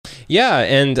Yeah,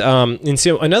 and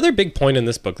so another big point in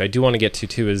this book that I do want to get to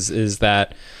too is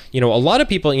that a lot of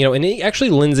people, and actually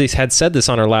Lindsay had said this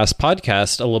on our last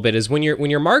podcast a little bit, is when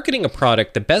you're marketing a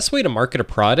product, the best way to market a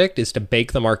product is to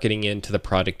bake the marketing into the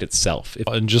product itself.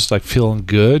 And just like feeling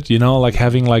good, like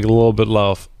having like a little bit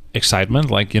of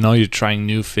excitement, like you're trying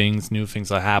new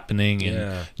things are happening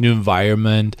in new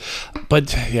environment.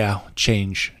 But yeah,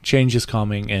 change is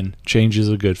coming, and change is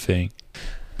a good thing.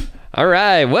 All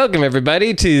right, welcome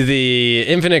everybody to the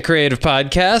Infinite Creative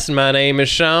Podcast. My name is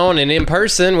Sean, and in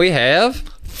person we have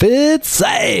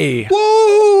Fitzy.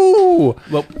 Woo!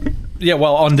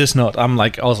 Well, on this note, I'm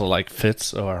also like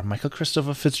Fitz or Michael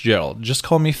Christopher Fitzgerald. Just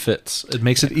call me Fitz. It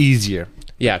makes it easier.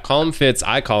 Yeah, call him Fitz.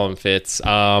 I call him Fitz.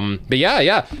 But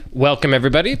yeah. Welcome,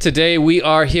 everybody. Today we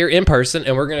are here in person,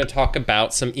 and we're going to talk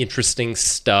about some interesting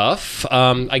stuff.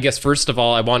 I guess, first of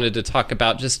all, I wanted to talk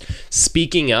about just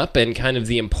speaking up and kind of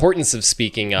the importance of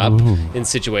speaking up in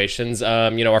situations.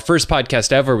 Our first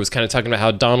podcast ever was kind of talking about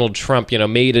how Donald Trump,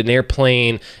 made an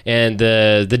airplane, and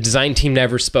the design team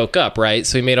never spoke up, right?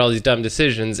 So he made all these dumb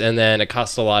decisions, and then it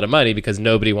cost a lot of money because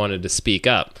nobody wanted to speak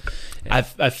up. I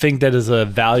think that is a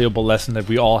valuable lesson that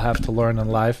we all have to learn in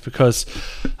life, because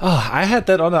I had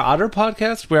that on the other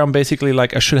podcast where I'm basically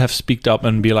like, I should have speaked up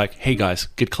and be like, hey guys,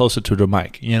 get closer to the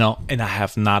mic, and I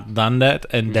have not done that,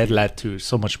 and that led to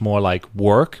so much more like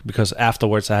work, because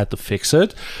afterwards I had to fix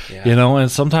it, and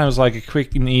sometimes like a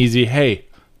quick and easy, hey,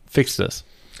 fix this.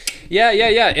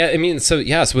 Yeah. I mean, so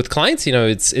with clients,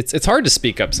 it's hard to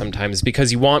speak up sometimes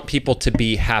because you want people to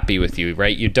be happy with you,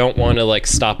 right? You don't want to like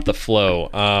stop the flow.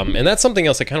 And that's something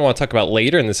else I kind of want to talk about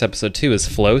later in this episode too, is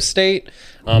flow state.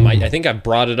 I think I've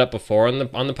brought it up before on the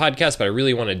podcast, but I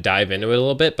really want to dive into it a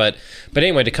little bit. But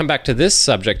anyway, to come back to this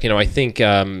subject, I think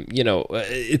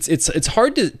it's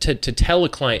hard to tell a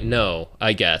client no,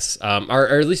 I guess,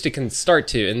 or at least it can start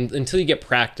to, until you get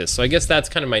practice. So I guess that's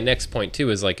kind of my next point too,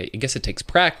 is like, I guess it takes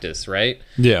practice, right?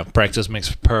 Yeah, practice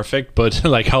makes perfect, but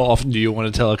like, how often do you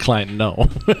want to tell a client no?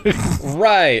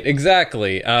 Right,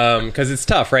 exactly. Because it's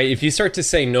tough, right? If you start to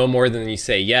say no more than you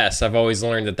say yes, I've always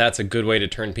learned that that's a good way to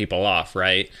turn people off,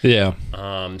 right? Yeah.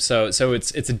 So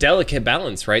it's a delicate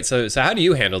balance, right? So how do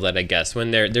you handle that, I guess,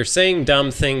 when they're saying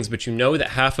dumb things, but that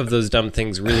half of those dumb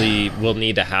things really will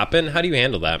need to happen? How do you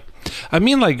handle that? I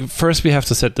mean, like, first we have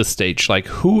to set the stage. Like,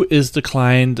 who is the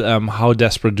client? How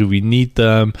desperate do we need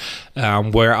them?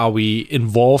 Where are we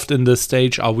involved in this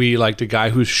stage? Are we like the guy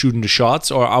who's shooting the shots,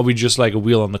 or are we just like a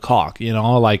wheel on the cock?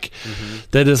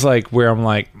 That is like where I'm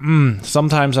like,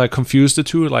 sometimes I confuse the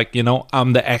two. Like,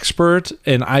 I'm the expert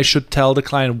and I should tell the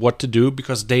client what to do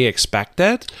because they expect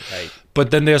that. Right.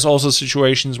 But then there's also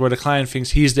situations where the client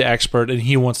thinks he's the expert and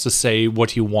he wants to say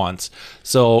what he wants.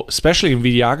 So especially in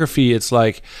videography, it's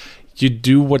like you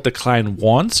do what the client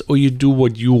wants or you do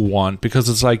what you want, because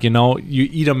it's like, you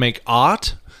either make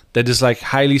art that is like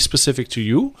highly specific to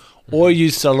you, or you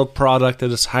sell a product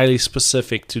that is highly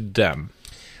specific to them.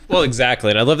 Well,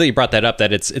 exactly, and I love that you brought that up.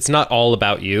 That it's not all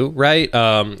about you, right?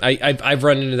 I've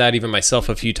run into that even myself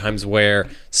a few times, where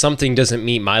something doesn't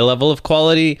meet my level of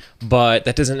quality, but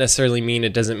that doesn't necessarily mean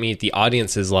it doesn't meet the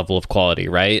audience's level of quality,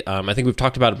 right? I think we've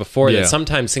talked about it before, that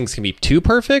sometimes things can be too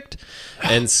perfect,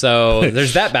 and so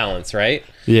there's that balance, right?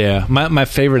 Yeah, my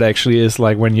favorite actually is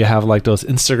like when you have like those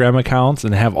Instagram accounts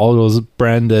and have all those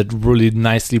branded, really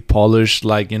nicely polished,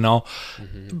 like,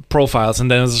 profiles,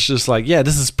 and then it's just like, yeah,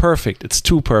 this is perfect. It's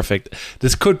too perfect.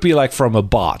 This could be like from a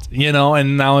bot,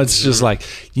 and now it's just like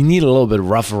you need a little bit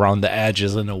rough around the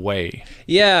edges in a way.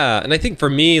 Yeah, and I think for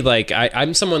me, like,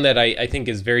 I'm someone that I think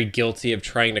is very guilty of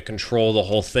trying to control the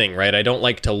whole thing, right? I don't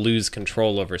like to lose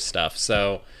control over stuff,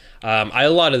 so I a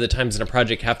lot of the times in a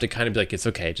project have to kind of be like, it's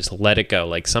okay, just let it go.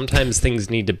 Like, sometimes things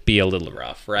need to be a little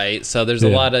rough, right? So there's a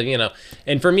lot of,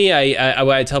 and for me,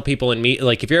 I tell people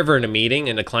like, if you're ever in a meeting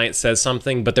and a client says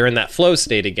something, but they're in that flow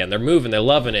state again, they're moving, they're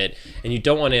loving it, and you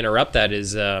don't want to interrupt that,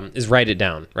 is write it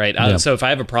down, right? So if I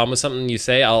have a problem with something you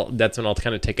say, that's when I'll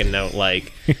kind of take a note,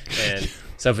 like, and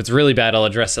so if it's really bad, I'll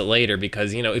address it later,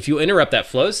 because, if you interrupt that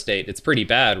flow state, it's pretty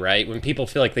bad, right? When people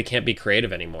feel like they can't be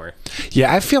creative anymore.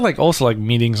 Yeah, I feel like also like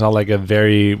meetings are like a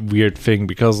very weird thing,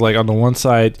 because like on the one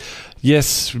side,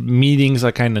 yes, meetings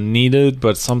are kind of needed,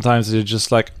 but sometimes they're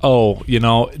just like,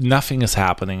 nothing is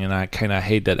happening. And I kind of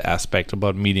hate that aspect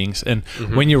about meetings. And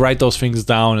when you write those things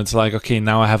down, it's like, okay,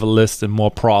 now I have a list and more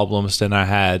problems than I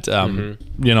had,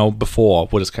 before,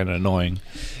 what is kind of annoying.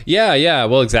 Yeah,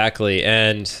 well, exactly.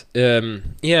 And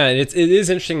it is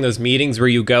interesting, those meetings where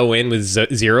you go in with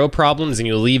zero problems and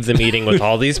you leave the meeting with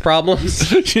all these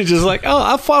problems. You're just like,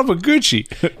 I fought with Gucci.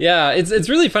 Yeah, it's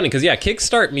really funny because,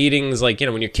 kickstart meetings, like,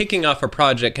 when you're kicking off a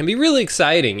project can be really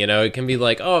exciting. You know, it can be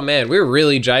like, oh man, we're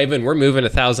really jiving, we're moving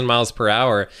 1,000 miles per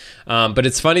hour. But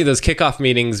it's funny, those kickoff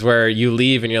meetings where you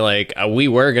leave and you're like, we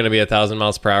were going to be 1,000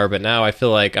 miles per hour, but now I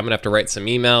feel like I'm going to have to write some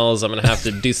emails. I'm going to have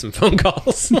to do some phone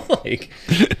calls. Like,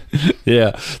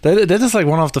 yeah, that is like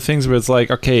one of the things where it's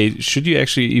like, okay, should you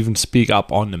actually even speak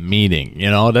up on the meeting? You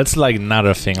know, that's like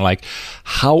another thing. Like,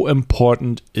 how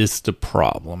important is the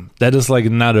problem? That is like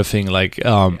another thing. Like,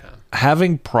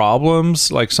 having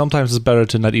problems, like sometimes it's better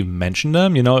to not even mention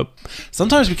them. You know,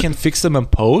 sometimes we can fix them in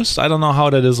post. I don't know how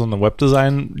that is on the web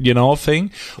design, you know,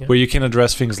 thing where you can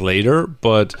address things later.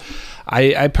 But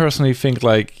I personally think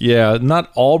like, yeah,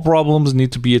 not all problems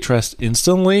need to be addressed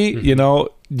instantly. You know,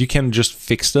 you can just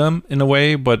fix them in a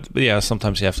way, but yeah,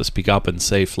 sometimes you have to speak up and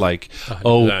say like, 100%.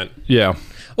 oh, yeah.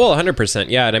 Well, 100%,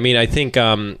 yeah. And I mean, I think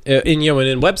in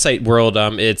website world,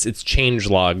 it's change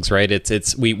logs, right?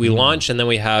 It's we launch and then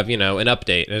we have an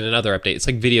update and another update. It's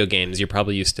like video games. You're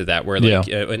probably used to that, where like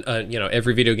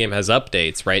every video game has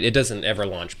updates, right? It doesn't ever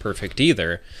launch perfect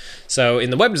either. So in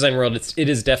the web design world, it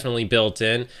is definitely built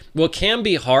in. What can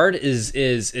be hard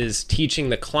is teaching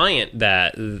the client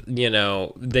that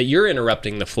that you're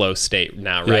interrupting the flow state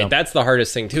now, right? Yeah. That's the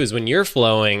hardest thing too, is when you're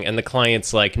flowing and the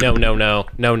client's like, no.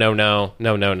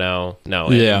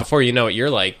 And before you know it, you're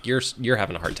like you're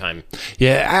having a hard time.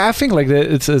 Yeah, I think like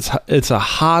it's a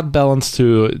hard balance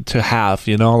to have,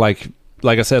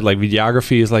 like I said, like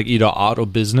videography is like either art or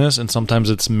business, and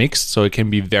sometimes it's mixed, so it can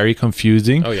be very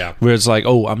confusing. Oh yeah, where it's like,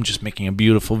 oh, I'm just making a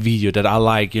beautiful video that I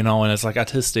like, and it's like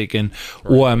artistic,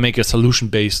 or I make a solution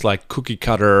based like cookie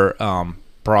cutter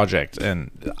project, and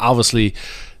obviously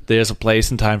there's a place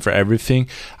and time for everything.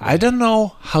 I don't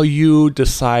know how you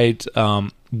decide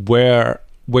where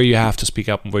you have to speak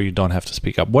up and where you don't have to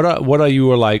speak up. What are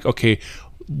you like? Okay,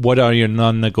 what are your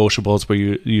non-negotiables where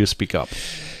you speak up?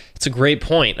 It's a great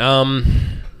point.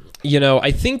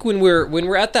 I think when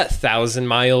we're at that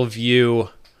 1,000-mile view,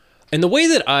 and the way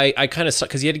that I kind of,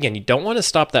 because yet again, you don't want to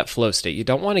stop that flow state. You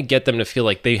don't want to get them to feel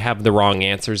like they have the wrong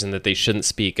answers and that they shouldn't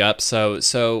speak up. So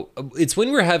it's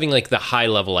when we're having like the high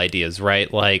level ideas,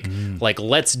 right? Like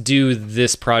let's do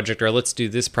this project, or let's do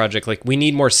this project. Like we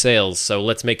need more sales, so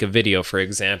let's make a video, for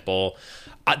example.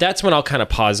 That's when I'll kind of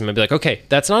pause them and be like, okay,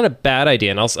 that's not a bad idea.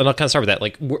 And I'll kind of start with that.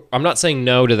 Like, I'm not saying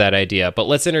no to that idea, but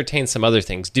let's entertain some other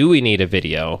things. Do we need a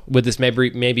video? Would this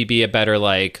maybe be a better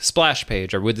like splash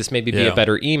page, or would this maybe be a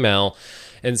better email?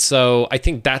 And so I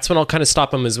think that's when I'll kind of stop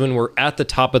them, is when we're at the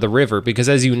top of the river, because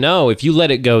as you know, if you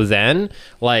let it go then,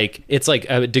 like it's like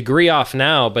a degree off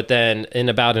now, but then in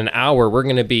about an hour, we're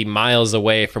going to be miles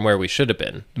away from where we should have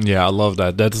been. Yeah, I love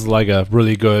that. That's like a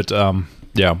really good,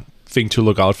 thing to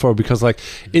look out for, because like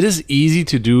it is easy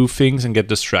to do things and get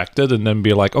distracted and then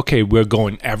be like, okay, we're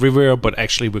going everywhere, but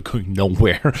actually we're going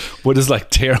nowhere. What is like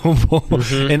terrible.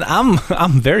 And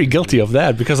I'm very guilty of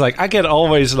that, because like I get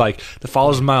always like the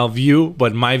 1,000-mile view,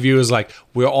 but my view is like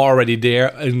we're already there,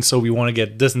 and so we want to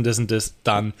get this and this and this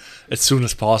done as soon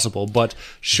as possible. But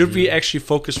should we actually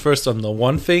focus first on the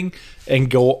one thing and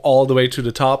go all the way to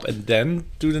the top and then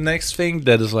do the next thing?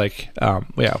 That is like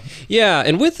yeah.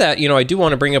 And with that, I do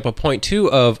want to bring up a point too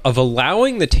of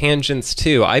allowing the tangents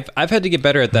too. I've had to get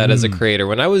better at that as a creator.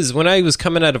 When I was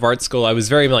coming out of art school, I was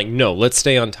very like, no, let's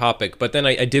stay on topic. But then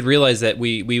I did realize that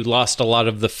we lost a lot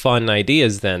of the fun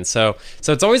ideas then. So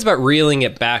it's always about reeling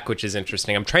it back, which is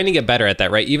interesting. I'm trying to get better at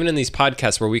that, right? Even in these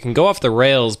podcasts where we can go off the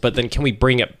rails, but then can we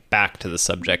bring it back to the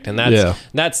subject? And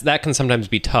that can sometimes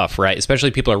be tough, right?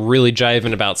 Especially people are really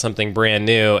jiving about something brand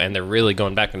new and they're really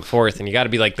going back and forth, and you got to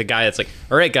be like the guy that's like,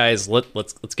 all right guys,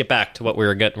 let's get back to what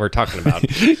we're talking about.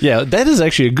 Yeah, that is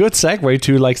actually a good segue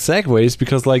to like segues,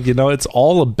 because like it's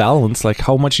all a balance, like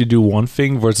how much you do one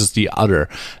thing versus the other.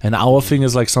 And our thing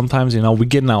is like sometimes we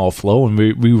get in our flow and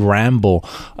we ramble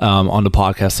on the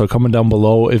podcast. So comment down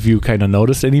below if you kind of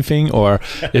noticed anything, or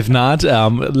if not,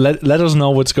 let us know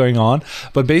what's going on.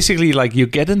 But basically, like you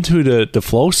get into the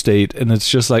flow state, and it's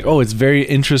just like, oh, it's very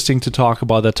interesting to talk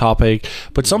about that topic,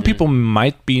 but some people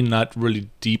might be not really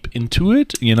deep into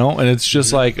it, and it's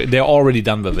just like they're already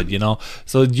done with it,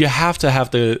 so you have to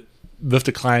have with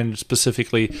the client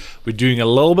specifically, we're doing a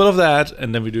little bit of that,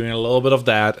 and then we're doing a little bit of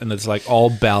that, and it's like all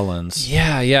balanced.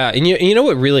 Yeah. And you know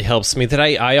what really helps me, that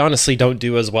I honestly don't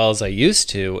do as well as I used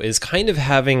to, is kind of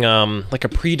having like a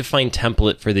predefined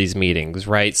template for these meetings,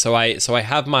 right? So I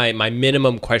have my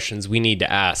minimum questions we need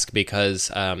to ask,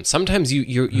 because sometimes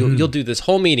you'll do this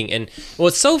whole meeting, and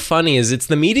what's so funny is it's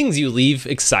the meetings you leave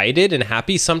excited and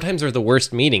happy sometimes are the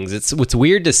worst meetings. It's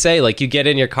weird to say, like you get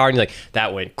in your car and you're like,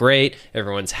 that went great,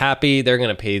 everyone's happy, happy. They're going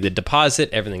to pay the deposit.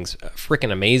 Everything's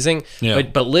freaking amazing. Yeah.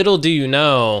 But little do you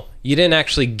know, you didn't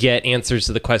actually get answers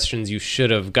to the questions you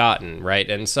should have gotten, right?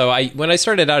 And so when I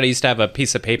started out, I used to have a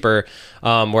piece of paper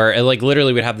where it like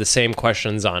literally would have the same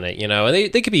questions on it, and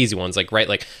they could be easy ones, like, right,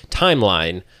 like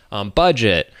timeline,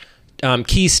 budget,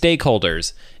 key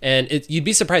stakeholders. And you'd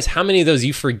be surprised how many of those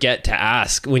you forget to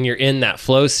ask when you're in that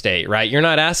flow state, right? You're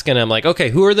not asking them like, okay,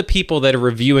 who are the people that are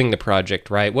reviewing the project,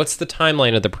 right? What's the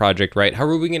timeline of the project, right? How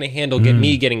are we going to handle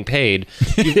me getting paid?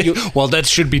 Well, that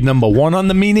should be number one on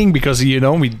the meeting, because,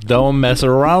 we don't mess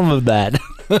around with that.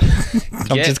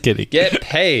 I'm just kidding. Get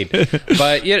paid.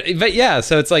 But yeah,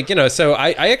 so it's like, so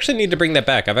I actually need to bring that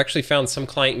back. I've actually found some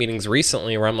client meetings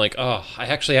recently where I'm like, oh, I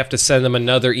actually have to send them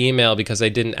another email because I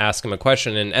didn't ask them a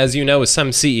question. And as you know, with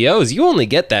some CEOs, you only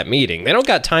get that meeting. They don't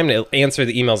got time to answer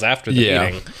the emails after the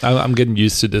meeting. I'm getting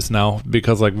used to this now,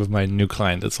 because like with my new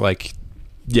client, it's like,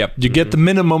 yep, you get the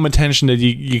minimum attention that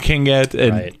you can get,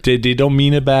 and they don't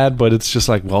mean it bad, but it's just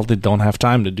like, well, they don't have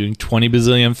time. They're doing 20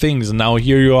 bazillion things, and now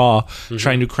here you are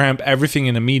trying to cramp everything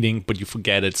in a meeting, but you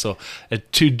forget it. So a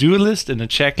to-do list and a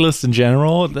checklist in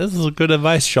general, this is good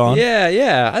advice, Sean.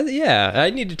 Yeah, I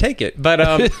need to take it.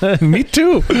 But me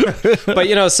too.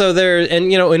 But so there,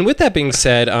 and with that being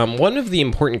said, one of the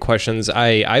important questions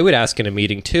I would ask in a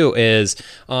meeting too is,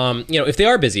 if they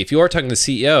are busy, if you are talking to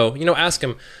the CEO, ask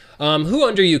them, who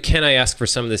under you can I ask for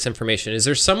some of this information? Is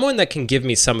there someone that can give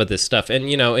me some of this stuff? And,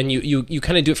 and you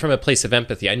kind of do it from a place of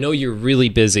empathy. I know you're really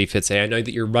busy, Fitze. I know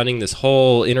that you're running this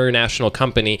whole international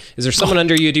company. Is there someone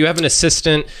under you? Do you have an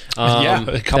assistant? Yeah,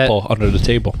 a couple under the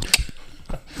table.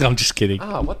 No, I'm just kidding.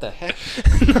 Oh, what the heck?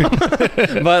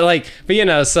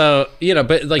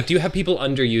 but do you have people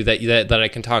under you that I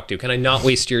can talk to? Can I not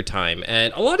waste your time?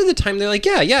 And a lot of the time they're like,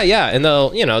 yeah. And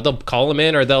they'll call them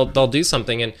in, or they'll do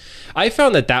something. And I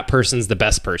found that person's the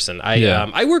best person.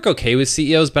 I work okay with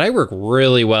CEOs, but I work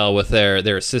really well with their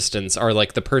assistants, or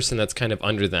like the person that's kind of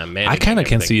under them. I kind of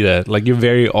can see that. Like, you're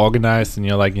very organized, and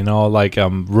you're like,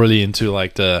 I'm really into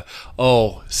like the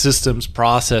systems,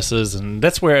 processes, and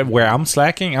that's where I'm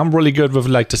slacking. I'm really good with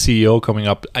like the CEO coming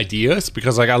up ideas,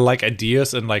 because like I like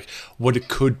ideas and like what it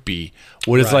could be.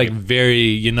 What is like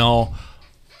very,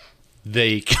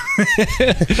 vague.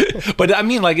 But I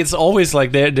mean, like, it's always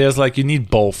like there's like, you need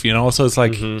both, so it's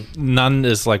like none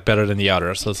is like better than the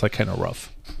other, so it's like kind of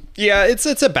rough. Yeah, it's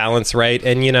a balance, right?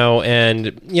 And in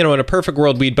a perfect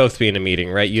world, we'd both be in a meeting,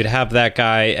 right? You'd have that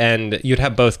guy and you'd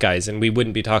have both guys, and we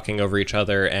wouldn't be talking over each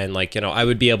other. And like, I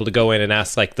would be able to go in and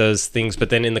ask like those things, but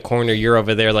then in the corner, you're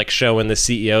over there like showing the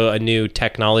CEO a new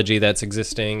technology that's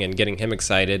existing and getting him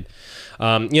excited.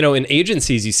 In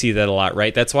agencies, you see that a lot,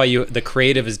 right? That's why the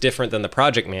creative is different than the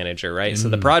project manager, right? So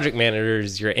the project manager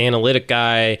is your analytic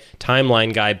guy,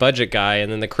 timeline guy, budget guy,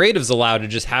 and then the creative's allowed to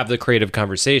just have the creative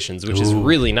conversations, which is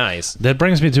really nice. That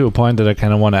brings me to a point that I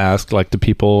kind of want to ask, like, the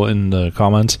people in the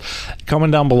comments.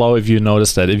 Comment down below if you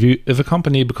notice that if a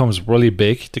company becomes really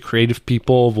big, the creative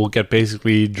people will get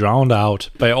basically drowned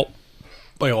out by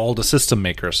all the system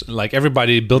makers. Like,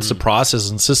 everybody builds the process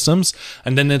and systems,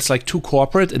 and then it's like too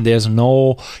corporate, and there's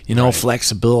no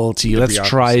flexibility. Let's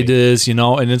try this,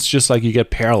 and it's just like you get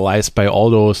paralyzed by all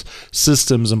those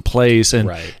systems in place, and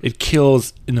it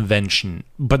kills invention.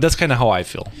 But that's kind of how I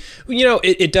feel.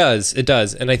 It does.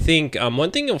 And I think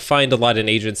one thing you'll find a lot in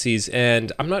agencies,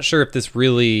 and I'm not sure if this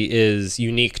really is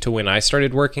unique to when I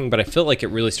started working, but I feel like it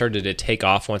really started to take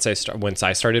off once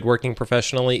I started working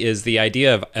professionally, is the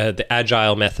idea of the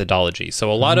agile methodology.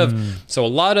 So a lot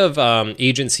of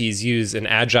agencies use an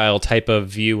agile type of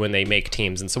view when they make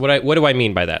teams. And so what do I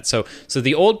mean by that? So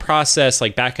the old process,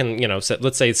 like back in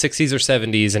let's say 60s or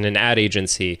 70s in an ad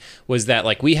agency, was that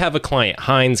like, we have a client,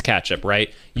 Heinz Ketchup, right?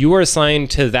 You are assigned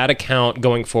to that account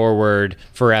going forward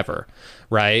forever,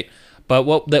 right? But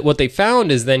what they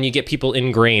found is then you get people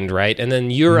ingrained, right? And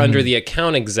then you're under the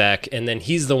account exec, and then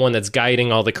he's the one that's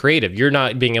guiding all the creative. You're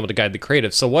not being able to guide the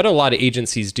creative. So what a lot of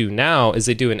agencies do now is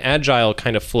they do an agile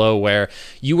kind of flow where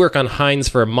you work on Heinz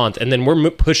for a month, and then we're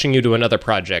pushing you to another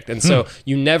project. And so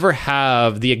you never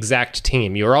have the exact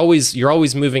team. You're always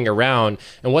moving around.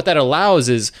 And what that allows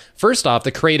is, first off,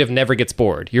 the creative never gets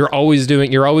bored. You're always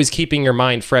keeping your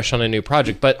mind fresh on a new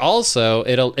project. But also,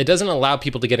 it doesn't allow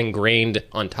people to get ingrained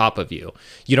on top of you.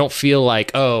 You don't feel like,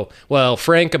 oh, well,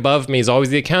 Frank above me is always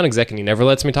the account exec and he never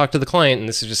lets me talk to the client, and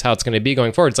this is just how it's going to be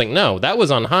going forward. It's like, no, that was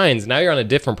on Heinz. Now you're on a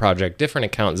different project, different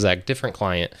account exec, different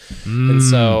client. And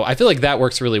so I feel like that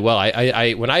works really well.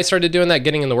 I when I started doing that,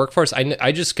 getting in the workforce,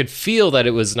 I just could feel that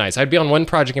it was nice. I'd be on one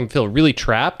project and feel really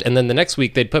trapped, and then the next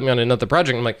week they'd put me on another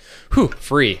project and I'm like, whew,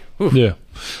 free. Whew. Yeah.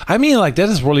 I mean, like, that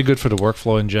is really good for the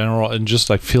workflow in general, and just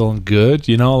like feeling good,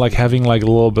 like having like a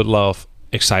little bit of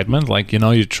excitement. Like,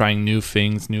 you're trying new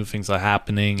things are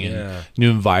happening, and new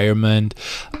environment.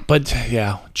 But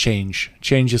yeah, change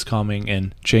is coming,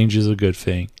 and change is a good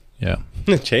thing. Yeah.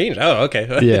 Change. Oh, okay.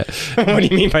 Yeah. What do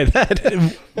you mean by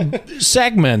that?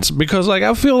 Segments, because like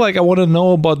I feel like I want to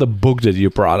know about the book that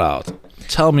you brought out.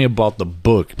 Tell me about the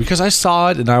book, because I saw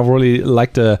it and I really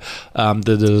liked the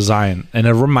design, and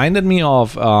it reminded me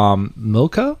of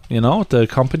Milka, the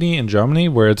company in Germany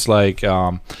where it's like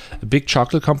a big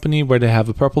chocolate company where they have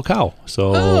a purple cow.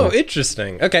 So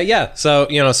interesting. Okay, yeah. So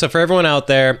so for everyone out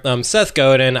there, Seth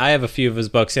Godin, I have a few of his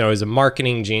books. He's a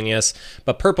marketing genius,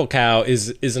 but Purple Cow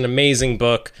is an amazing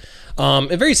book.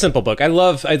 A very simple book. I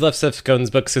love Seth Godin's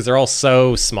books because they're all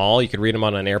so small. You could read them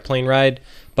on an airplane ride.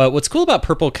 But what's cool about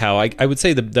Purple Cow, I would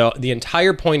say the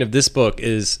entire point of this book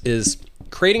is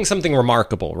creating something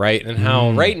remarkable, right? And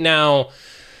how right now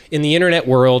in the internet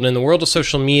world, in the world of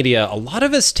social media, a lot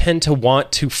of us tend to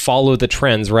want to follow the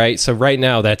trends, right? So right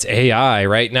now that's AI.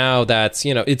 Right now that's,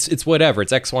 it's whatever.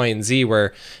 It's X, Y, and Z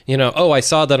where, I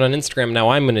saw that on Instagram. Now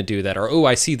I'm going to do that. Or,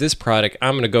 I see this product.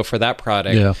 I'm going to go for that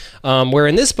product. Yeah. Where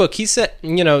in this book, he said,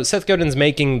 Seth Godin's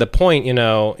making the point, in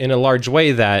a large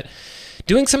way that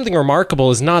doing something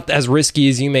remarkable is not as risky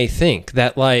as you may think.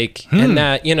 That and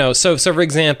that, so for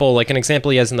example, like an example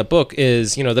he has in the book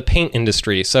is, the paint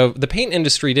industry. So the paint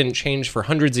industry didn't change for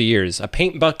hundreds of years. A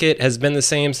paint bucket has been the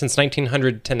same since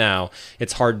 1900 to now.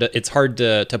 It's hard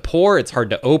to pour. It's hard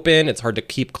to open. It's hard to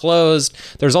keep closed.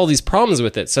 There's all these problems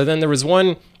with it. So then there was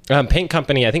one paint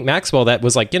company, I think Maxwell, that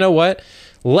was like, you know what?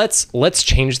 Let's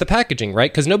change the packaging,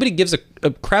 right? Because nobody gives a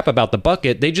crap about the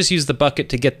bucket. They just use the bucket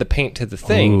to get the paint to the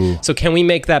thing. Ooh. So can we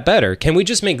make that better? Can we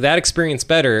just make that experience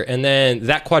better? And then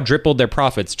that quadrupled their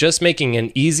profits, just making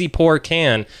an easy pour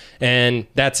can, and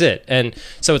that's it. And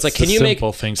so it's like, can you make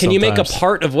a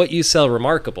part of what you sell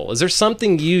remarkable? Is there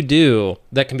something you do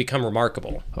that can become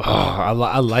remarkable? Oh,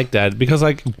 I like that, because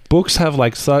like books have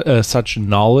like such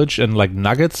knowledge and like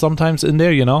nuggets sometimes in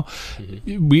there.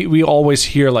 Mm-hmm. We always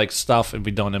hear like stuff and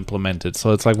we don't implement it.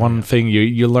 So it's like one thing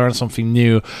you learn something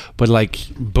new, but like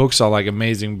books are like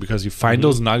amazing because you find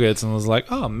those nuggets and it's like,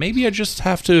 oh, maybe I just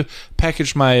have to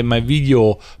package my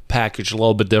video package a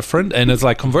little bit different and it's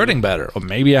like converting better, or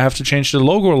maybe I have to change the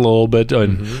logo a little bit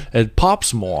and it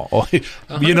pops more, or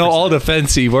all the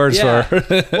fancy words for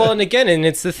well, and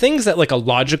it's the things that like a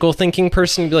logical thinking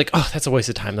person would be like, oh, that's a waste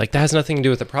of time, like that has nothing to do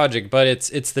with the project, but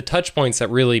it's the touch points that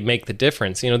really make the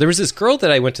difference. There was this girl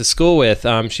that I went to school with.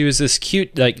 She was this cute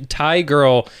like Thai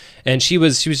girl, and she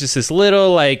was just this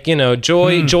little like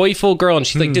joyful girl, and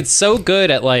she like did so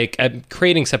good at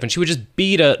creating stuff, and she would just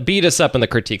beat us up in the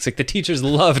critiques. Like the teachers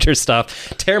loved her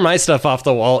stuff, tear my stuff off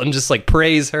the wall, and just like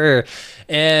praise her.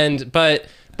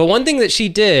 But one thing that she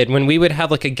did when we would have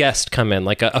like a guest come in,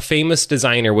 like a famous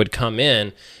designer would come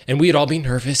in, and we'd all be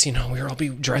nervous, we would all be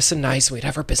dressing nice, we'd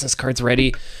have our business cards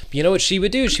ready. But you know what she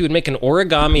would do? She would make an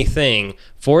origami thing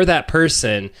for that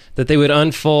person that they would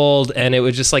unfold, and it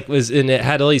would just and it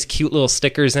had all these cute little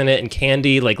stickers in it and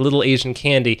candy, like little Asian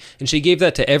candy, and she gave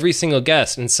that to every single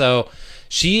guest. And so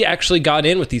she actually got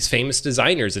in with these famous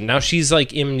designers, and now she's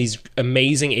like in these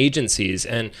amazing agencies.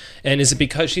 And is it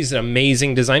because she's an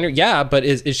amazing designer? Yeah, but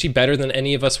is she better than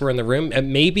any of us were in the room?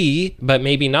 Maybe, but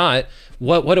maybe not.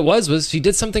 What it was she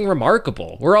did something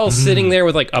remarkable. We're all sitting there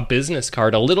with like a business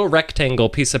card, a little rectangle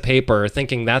piece of paper,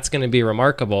 thinking that's going to be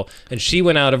remarkable. And she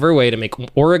went out of her way to make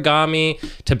origami,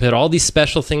 to put all these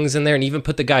special things in there, and even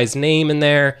put the guy's name in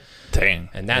there. Dang.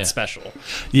 And that's special.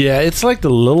 Yeah, it's like the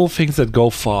little things that go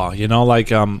far,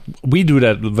 like we do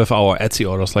that with our Etsy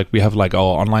orders. Like we have like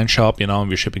our online shop, and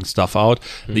we're shipping stuff out.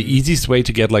 The easiest way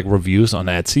to get like reviews on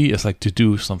Etsy is like to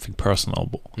do something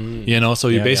personable, so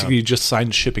you basically just sign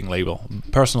the shipping label,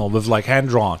 personal, with like hand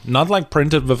drawn, not like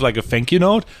printed with like a thank you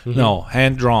note. No,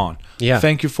 hand drawn. Yeah.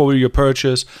 Thank you for your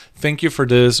purchase. Thank you for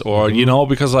this, or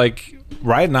because like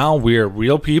right now we're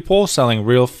real people selling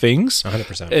real things.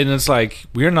 100%. And it's like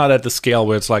we're not at the scale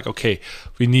where it's like, okay,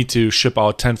 we need to ship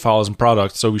out 10,000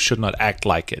 products, so we should not act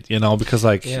like it, because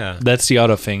like that's the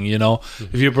other thing,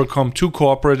 if you become too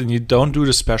corporate and you don't do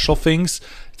the special things,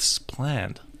 it's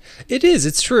planned. It is.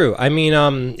 It's true. I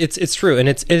mean, it's true, and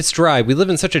it's dry. We live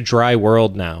in such a dry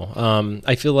world now.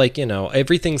 I feel like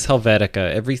everything's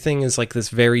Helvetica. Everything is like this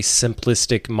very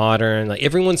simplistic, modern. Like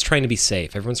everyone's trying to be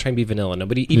safe. Everyone's trying to be vanilla.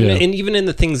 Nobody, even in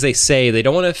the things they say, they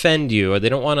don't want to offend you, or they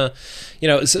don't want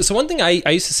to, So one thing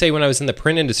I used to say when I was in the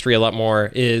print industry a lot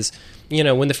more is,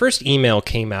 when the first email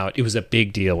came out, it was a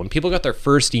big deal. When people got their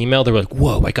first email, they were like,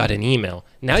 "Whoa, I got an email."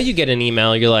 Now you get an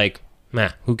email, you're like,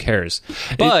 "Meh, who cares?"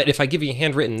 But if I give you a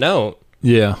handwritten note,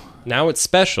 Now it's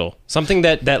special. Something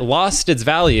that lost its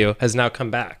value has now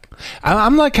come back.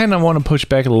 I'm like kind of want to push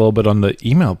back a little bit on the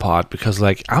email part because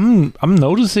like I'm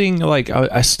noticing like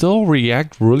I still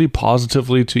react really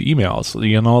positively to emails.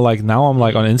 You know, like now I'm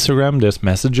like on Instagram, there's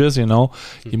messages. You know,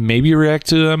 you maybe react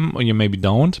to them or you maybe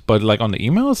don't, but like on the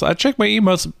emails, I check my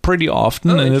emails pretty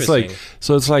often, and it's like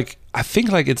it's like I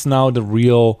think like it's now the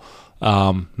real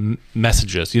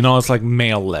messages. You know, it's like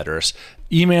mail letters.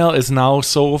 Email is now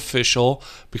so official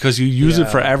because you use it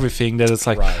for everything that it's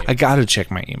like, I gotta check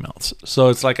my emails. So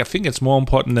it's like, I think it's more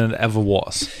important than it ever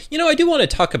was. You know, I do want to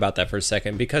talk about that for a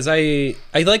second because I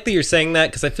like that you're saying that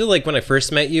because I feel like when I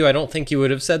first met you, I don't think you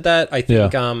would have said that. I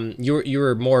think you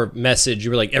were more message.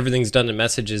 You were like, everything's done in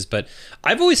messages, but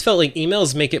I've always felt like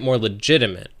emails make it more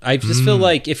legitimate. I just feel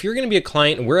like if you're going to be a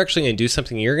client and we're actually going to do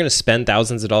something, you're going to spend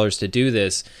thousands of dollars to do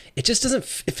this, it just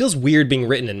doesn't, it feels weird being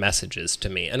written in messages to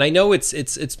me. And I know it's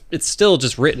still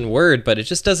just written word, but it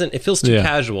just doesn't, it feels too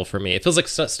casual for me. It feels like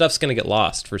stuff's going to get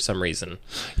lost for some reason.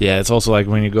 Yeah, it's also like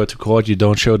when you go to court, you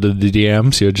don't show the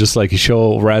DMs, you're just like, you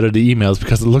show rather the emails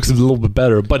because it looks a little bit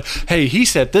better. But hey, he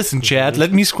said this in chat,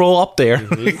 let me scroll up there.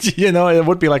 You know, it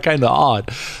would be like kind of odd.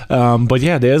 But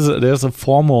yeah, there's a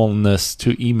formalness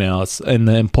to emails and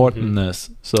the importantness.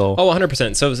 So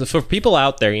 100%. So for people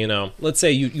out there, you know, let's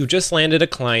say you just landed a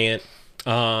client,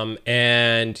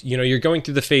 and you know you're going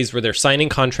through the phase where they're signing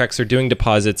contracts or doing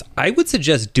deposits. I would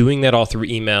suggest doing that all through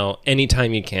email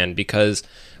anytime you can because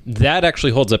that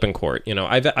actually holds up in court. You know,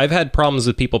 I've had problems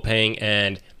with people paying,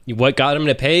 and what got them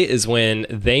to pay is when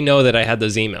they know that I had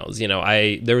those emails. You know,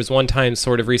 there was one time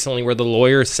sort of recently where the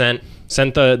lawyer sent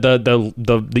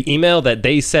the email that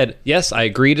they said, yes, I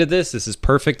agree to this. This is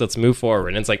perfect. Let's move forward.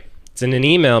 And it's like, it's in an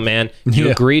email, man. You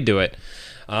agreed to it.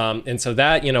 And so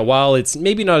that, you know, while it's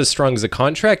maybe not as strong as a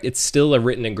contract, it's still a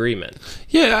written agreement.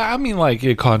 Yeah, I mean, like,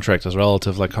 a contract is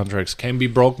relative. Like, contracts can be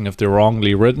broken if they're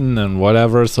wrongly written and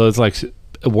whatever. So it's like,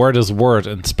 a word is word,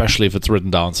 and especially if it's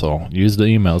written down. So use the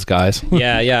emails, guys.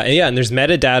 yeah. And there's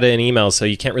metadata in emails, so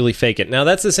you can't really fake it. Now,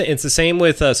 it's the same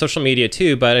with social media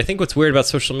too. But I think what's weird about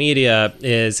social media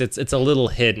is it's a little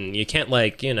hidden. You can't,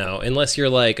 like, you know, unless you're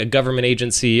like a government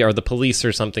agency or the police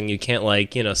or something, you can't,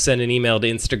 like, you know, send an email to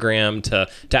Instagram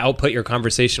to output your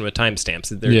conversation with timestamps.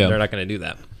 They're not going to do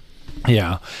that.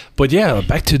 Yeah, but yeah,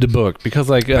 back to the book because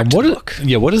like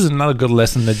what is another good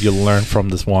lesson that you learned from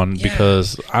this one? Yeah.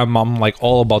 Because I'm like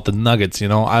all about the nuggets, you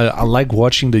know. I like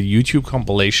watching the YouTube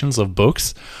compilations of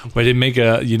books where they make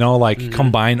a, you know, like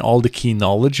combine all the key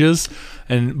knowledges.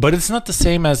 But it's not the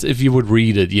same as if you would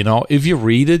read it, you know. If you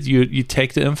read it, you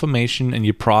take the information and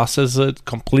you process it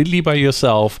completely by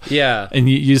yourself. Yeah. And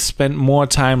you spend more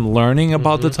time learning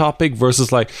about the topic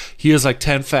versus like, here's like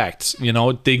 10 facts, you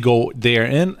know. They're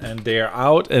in and they're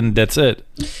out and that's it.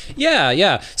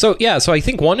 Yeah. So I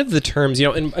think one of the terms, you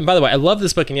know, and by the way, I love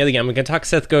this book. And yet again, I'm going to talk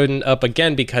Seth Godin up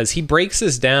again because he breaks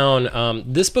this down.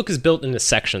 This book is built into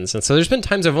sections. And so there's been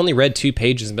times I've only read 2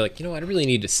 pages and be like, you know, I really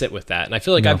need to sit with that. And I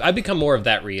feel like I've become more of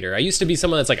that reader. I used to be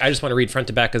someone that's like, I just want to read front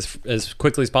to back as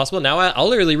quickly as possible. Now I'll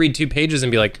literally read 2 pages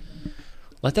and be like,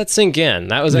 let that sink in.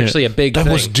 That was actually a big thing.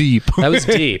 That was deep. That was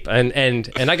deep. And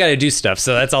I got to do stuff.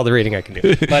 So that's all the reading I can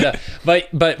do.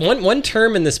 But one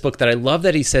term in this book that I love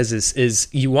that he says is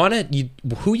who you want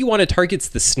to target's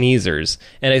the sneezers.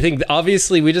 And I think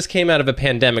obviously we just came out of a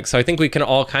pandemic. So I think we can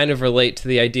all kind of relate to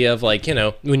the idea of like, you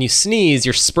know, when you sneeze,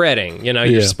 you're spreading, you know,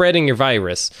 you're spreading your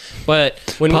virus. But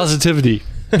when positivity.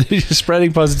 You're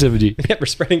spreading positivity. Yeah, we're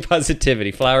spreading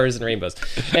positivity, flowers and rainbows.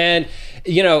 And,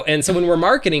 you know, and so when we're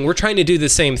marketing, we're trying to do the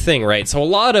same thing, right? So a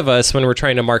lot of us, when we're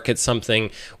trying to market something,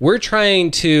 we're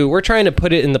trying to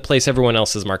put it in the place everyone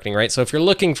else is marketing, right? So if you're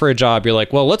looking for a job, you're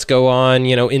like, well, let's go on,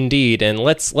 you know, Indeed, and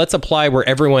let's apply where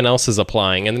everyone else is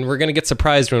applying. And then we're going to get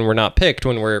surprised when we're not picked,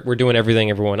 when we're doing everything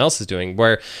everyone else is doing.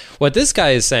 Where what this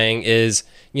guy is saying is,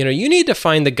 you know, you need to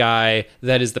find the guy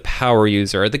that is the power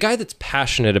user, or the guy that's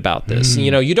passionate about this.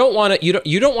 You know, you don't want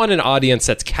an audience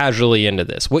that's casually into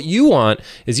this. What you want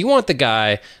is the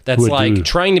guy that's like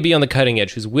trying to be on the cutting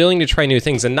edge, who's willing to try new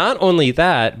things. And not only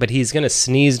that, but he's going to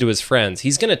sneeze to his friends.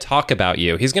 He's going to talk about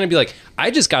you. He's going to be like, I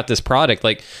just got this product.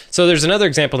 Like, so there's another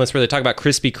example in this where they talk about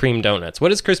Krispy Kreme donuts. What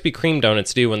does Krispy Kreme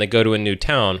donuts do when they go to a new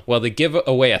town? Well, they give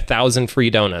away 1,000 free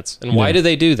donuts. And why do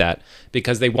they do that?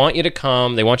 Because they want you to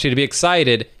come. They want you to be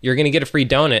excited. You're going to get a free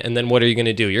donut. And then what are you going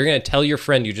to do? You're going to tell your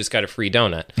friend you just got a free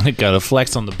donut. I got to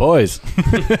flex on the boys.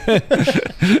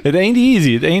 It ain't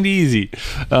easy.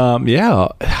 Yeah.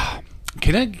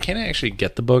 Can I actually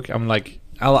get the book? I'm like,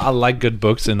 I like good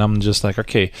books, and I'm just like,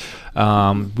 okay,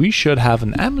 we should have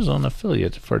an Amazon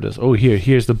affiliate for this. Oh,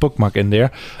 here's the bookmark in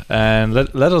there, and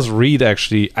let us read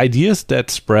actually Ideas That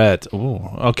Spread.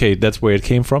 Oh, okay, that's where it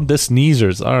came from. The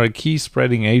sneezers are a key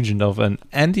spreading agent of an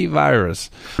antivirus.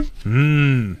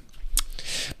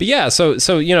 But yeah, so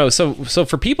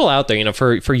for people out there,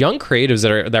 for young creatives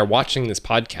that are watching this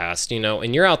podcast,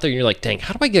 and you're out there and you're like, dang,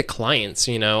 how do I get clients?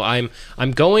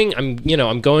 I'm going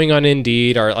on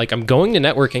Indeed, or like I'm going to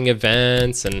networking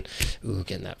events, and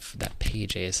getting that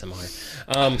page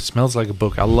ASMR. It smells like a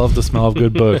book. I love the smell of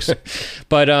good books.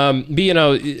 But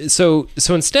so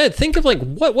instead, think of like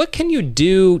what can you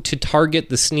do to target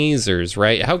the sneezers,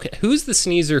 right? Who's the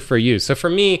sneezer for you? So for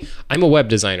me, I'm a web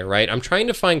designer, right? I'm trying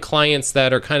to find clients that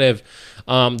are kind of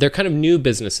they're kind of new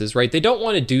businesses, right? They don't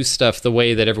want to do stuff the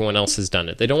way that everyone else has done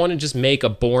it. They don't want to just make a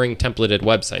boring templated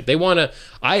website. They want to.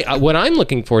 What I'm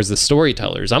looking for is the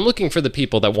storytellers. I'm looking for the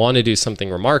people that want to do something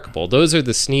remarkable. Those are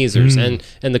the sneezers.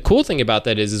 And the cool thing about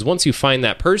that is once you find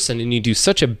that person and you do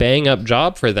such a bang up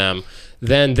job for them,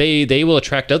 then they will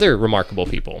attract other remarkable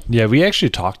people. Yeah, we actually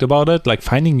talked about it, like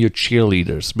finding your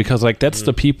cheerleaders, because like that's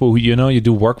the people who you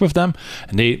do work with them,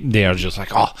 and they are just like,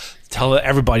 oh, tell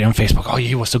everybody on Facebook, oh,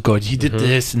 he was so good, he did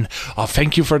this, and oh,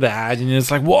 thank you for that, and it's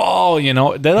like, whoa,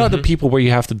 that are the people where you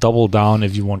have to double down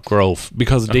if you want growth,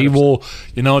 because they 100%.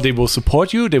 Will, they will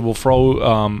support you, they will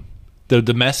throw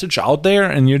the message out there,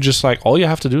 and you're just like, all you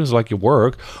have to do is like your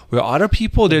work. Where other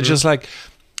people, they're just like,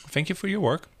 thank you for your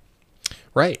work.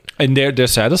 Right. And they're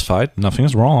satisfied. Nothing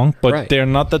is wrong. But right. They're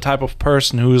not the type of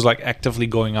person who's like actively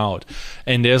going out.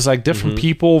 And there's like different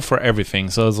people for everything.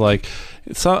 So it's like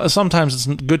sometimes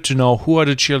it's good to know who are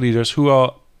the cheerleaders,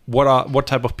 what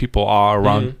type of people are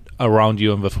around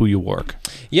you and with who you work.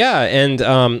 Yeah,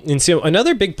 and so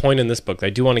another big point in this book that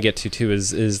I do want to get to too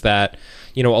is that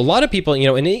a lot of people,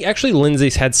 and actually Lindsay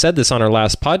had said this on our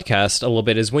last podcast a little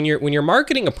bit, is when you're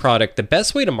marketing a product, the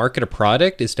best way to market a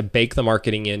product is to bake the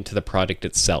marketing into the product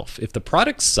itself. If the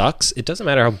product sucks, it doesn't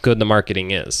matter how good the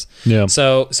marketing is. Yeah.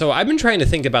 So I've been trying to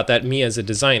think about that, me as a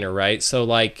designer, right? So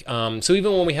like, so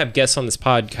even when we have guests on this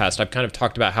podcast, I've kind of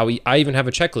talked about how I even have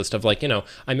a checklist of like,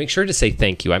 I make sure to say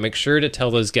thank you. I make sure to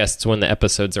tell those guests when the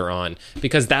episodes are on,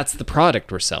 because that's the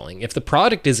product we're selling. If the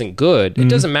product isn't good, it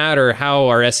doesn't matter how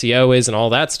our SEO is and all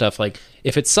that stuff. Like,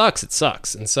 if it sucks, it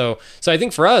sucks. And so I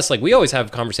think for us, like, we always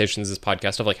have conversations in this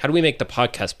podcast of like, how do we make the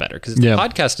podcast better? Because if the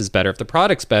podcast is better, if the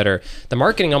product's better, the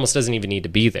marketing almost doesn't even need to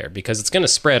be there, because it's going to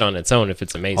spread on its own if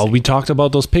it's amazing. Oh, we talked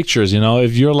about those pictures.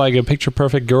 If you're like a picture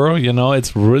perfect girl,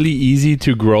 it's really easy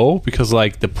to grow because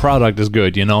like the product is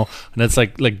good, and it's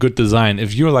like good design.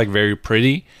 If you're like very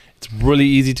pretty, it's really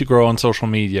easy to grow on social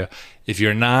media. If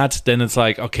you're not, then it's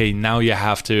like, okay, now you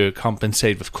have to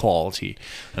compensate with quality.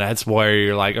 And that's where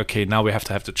you're like, okay, now we have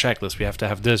to have the checklist. We have to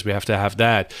have this. We have to have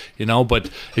that, But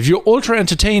if you're ultra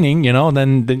entertaining,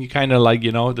 then you kind of like,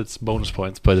 that's bonus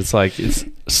points. But it's like, it's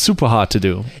super hard to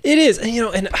do. It is.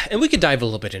 And we could dive a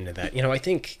little bit into that. I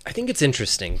think it's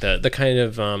interesting, the kind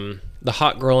of... the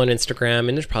hot girl on Instagram,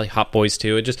 and there's probably hot boys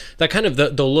too. It just that kind of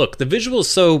the look, the visual is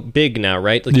so big now,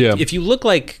 right? Like if you look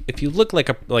like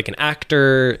an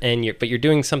actor but you're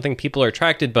doing something people are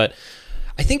attracted, but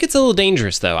I think it's a little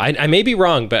dangerous though. I may be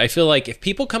wrong, but I feel like if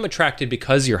people come attracted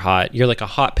because you're hot, you're like a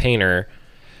hot painter.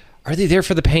 Are they there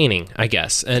for the painting, I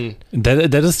guess? And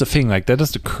that is the thing, like that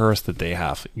is the curse that they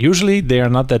have. Usually they are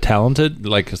not that talented,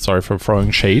 like, sorry for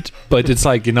throwing shade, but it's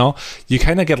like, you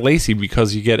kind of get lazy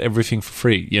because you get everything for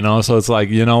free, So it's like,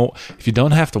 if you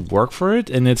don't have to work for it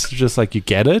and it's just like you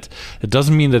get it, it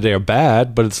doesn't mean that they're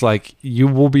bad, but it's like you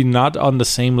will be not on the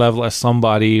same level as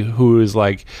somebody who is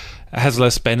like has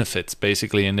less benefits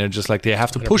basically, and they're just like they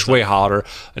have to push 100%. Way harder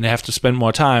and they have to spend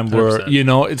more time where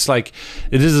 100%. It's like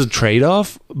it is a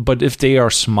trade-off, but if they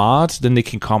are smart then they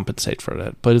can compensate for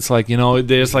that. But it's like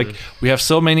there's like we have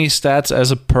so many stats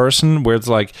as a person where it's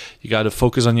like you got to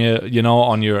focus on your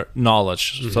on your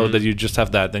knowledge, so that you just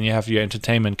have that, then you have your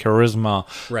entertainment, charisma,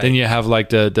 then you have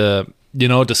like the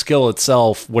the skill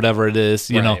itself, whatever it is,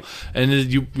 and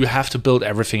you have to build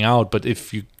everything out. But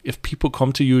if people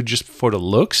come to you just for the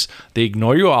looks, they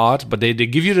ignore your art, but they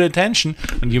give you the attention,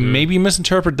 and you maybe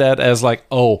misinterpret that as like,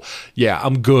 oh yeah,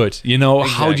 I'm good. Exactly.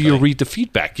 How do you read the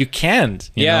feedback? You can't.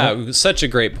 You know? Such a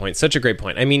great point. Such a great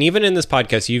point. I mean, even in this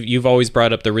podcast, you've always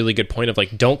brought up the really good point of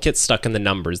like, don't get stuck in the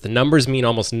numbers. The numbers mean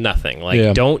almost nothing.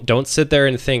 Like, don't sit there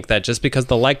and think that just because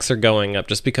the likes are going up,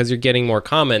 just because you're getting more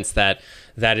comments, that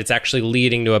it's actually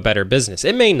leading to a better business.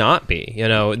 It may not be.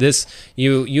 You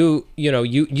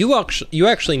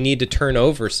actually actually need to turn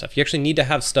over stuff. You actually need to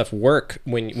have stuff work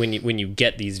when you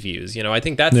get these views. I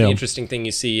think that's the interesting thing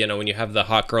you see. When you have the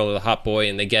hot girl or the hot boy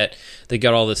and they get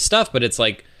all this stuff, but it's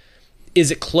like, is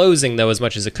it closing though as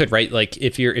much as it could, right? Like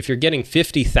if you're getting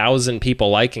 50,000 people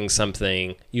liking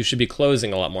something, you should be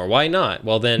closing a lot more. Why not?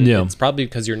 Well, then it's probably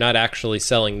because you're not actually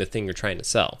selling the thing you're trying to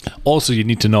sell. Also, you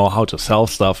need to know how to sell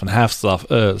stuff and have stuff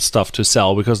to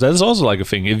sell, because that's also like a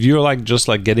thing. If you're like just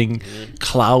like getting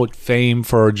cloud fame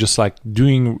for just like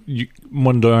doing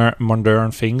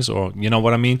mundane things, or you know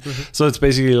what I mean. So it's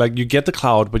basically like you get the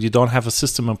cloud, but you don't have a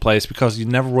system in place because you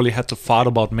never really had to thought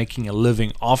about making a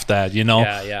living off that.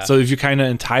 So if you kind of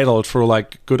entitled for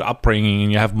like good upbringing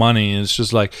and you have money, and it's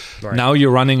just like now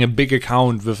you're running a big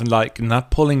account with like not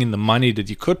pulling in the money that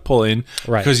you could pull in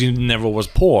because you never was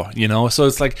poor, so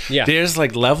it's like there's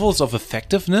like levels of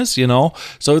effectiveness,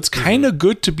 so it's kind of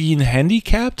good to be in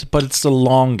handicapped, but it's the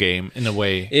long game in a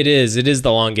way. It is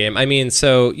the long game. I mean,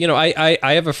 so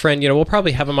I have a friend, we'll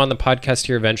probably have him on the podcast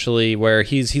here eventually, where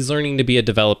he's learning to be a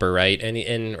developer, right?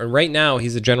 And right now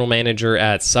he's a general manager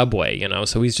at Subway,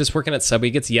 so he's just working at Subway.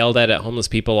 He gets yelled at homeless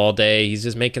people all day. He's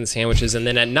just making sandwiches, and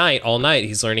then at night, all night,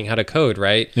 he's learning how to code,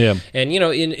 right? Yeah. And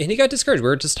and he got discouraged. We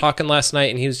were just talking last night,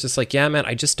 and he was just like, "Yeah, man,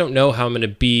 I just don't know how I'm going to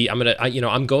be.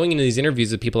 I'm going into these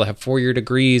interviews with people that have 4-year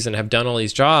degrees and have done all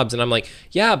these jobs, and I'm like,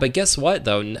 yeah, but guess what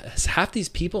though? Half these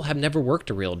people have never worked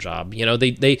a real job.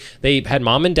 They had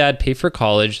mom and dad pay for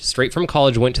college, straight from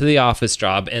college, went to the office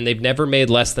job, and they've never made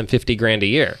less than $50,000 a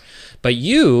year. But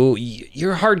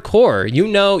you're hardcore. You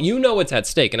know what's at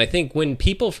stake. And I think when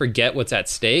people forget what's at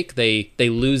stake, they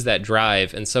lose that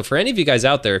drive. And so for any of you guys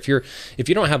out there, if you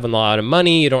don't have a lot of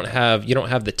money, you don't have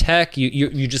the tech,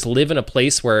 you just live in a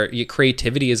place where your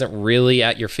creativity isn't really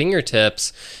at your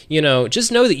fingertips,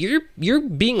 just know that you're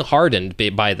being hardened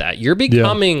by that. You're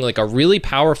becoming like a really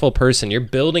powerful person. You're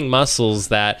building muscles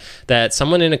that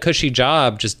someone in a cushy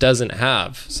job just doesn't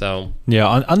have. So yeah,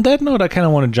 on that note, I kind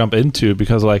of want to jump into,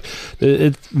 because like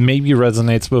it maybe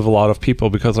resonates with a lot of people,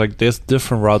 because like there's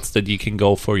different routes that you can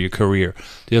go for your career.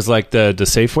 There's like the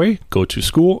safe way, go to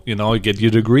school, you get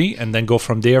your degree, and then go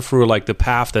from there through like the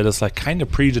path that is like kind of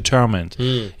predetermined,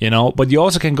 but you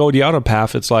also can go the other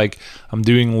path. It's like I'm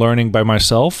doing learning by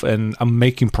myself, and I'm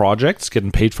making projects,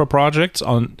 getting paid for projects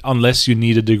unless you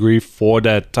need a degree for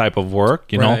that type of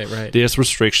work, Right. There's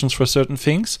restrictions for certain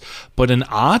things, but in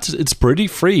art it's pretty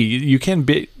free. You can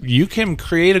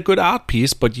create a good art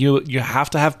piece, but you have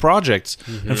to have projects.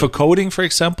 And for coding, for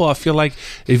example, I feel like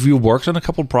if you worked on a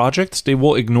couple projects, they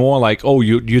will ignore like, oh,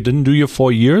 you didn't do your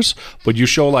 4 years, but you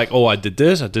show like, oh, I did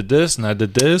this, and I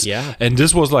did this, and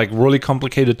this was like really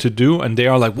complicated to do, and they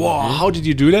are like, whoa, how did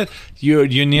you do that?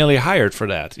 You're nearly hired for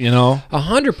that,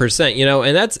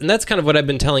 100%, and that's kind of what I've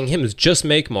been telling him, is just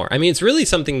make more. I mean, it's really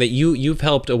something that you've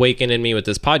helped awaken in me with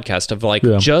this podcast of like,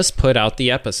 just put out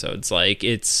the episodes. Like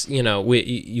it's,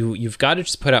 you've got to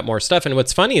just put out more stuff. And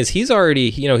what's funny is he's already,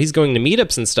 he's going to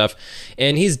meetups and stuff,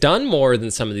 and he's done more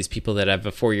than some of these people that have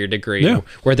a 4-year degree,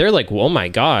 where they're like, well, oh my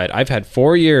God, I've had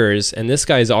 4 years and this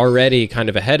guy's already kind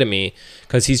of ahead of me,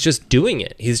 because he's just doing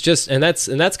it. And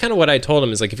that's kind of what I told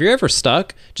him, is like, if you're ever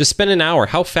stuck, just spend an hour.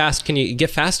 How fast can you get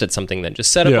fast at something then?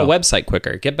 Just set up a website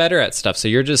quicker, get better at stuff. So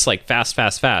you're just like fast.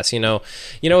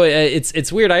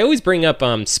 It's weird. I always bring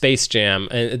up Space Jam.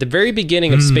 At the very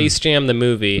beginning of Space Jam, the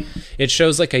movie, it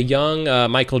shows like a young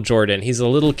Michael Jordan. He's a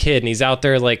little kid, and he's out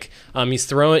there like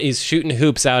he's shooting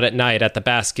hoops out at night at the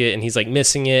basket, and he's like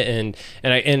missing it,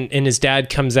 and his dad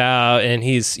comes out, and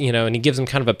he's and he gives him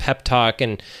kind of a pep talk,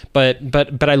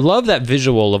 but I love that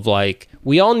visual of like,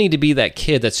 we all need to be that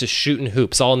kid that's just shooting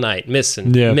hoops all night,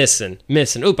 missing.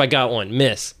 Oop, I got one.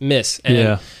 Miss.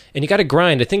 And you got to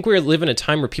grind. I think we live in a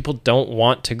time where people don't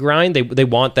want to grind. They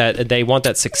want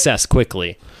that success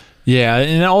quickly. Yeah,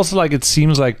 and also like it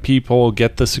seems like people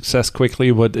get the success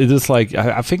quickly, but it is like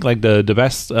I think like the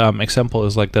best example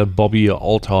is like the Bobby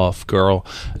Althoff girl.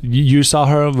 You saw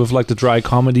her with like the dry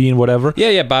comedy and whatever.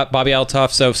 Yeah, Bobby Althoff.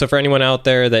 So for anyone out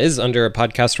there that is under a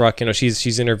podcast rock,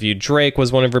 she's interviewed Drake,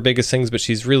 was one of her biggest things, but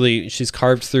she's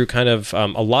carved through kind of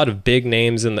a lot of big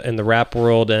names in the rap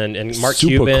world, and Mark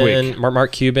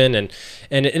Cuban, and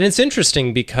it's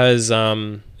interesting because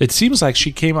it seems like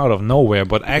she came out of nowhere,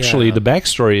 but actually the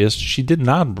backstory is she did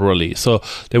not really. So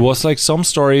there was like some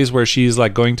stories where she's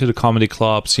like going to the comedy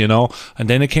clubs, and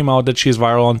then it came out that she's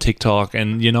viral on TikTok,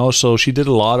 and so she did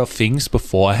a lot of things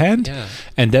beforehand,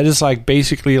 and that is like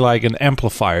basically like an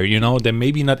amplifier. They're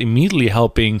maybe not immediately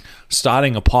helping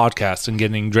starting a podcast and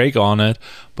getting Drake on it,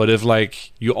 but if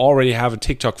like you already have a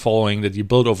TikTok following that you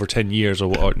built over 10 years,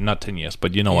 or not 10 years,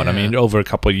 but you know what I mean, over a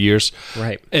couple of years,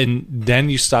 right? And then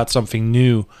you start something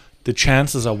new, the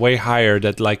chances are way higher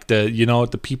that like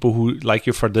the people who like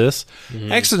you for this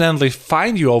accidentally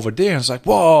find you over there. It's like,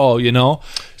 whoa,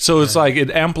 so it's like it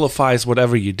amplifies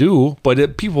whatever you do,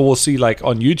 but people will see like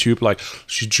on YouTube, like,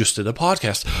 she just did a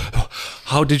podcast.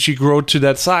 How did she grow to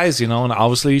that size? And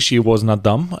obviously she was not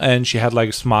dumb, and she had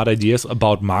like smart ideas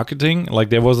about marketing. Like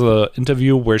there was an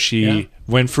interview where she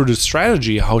went through the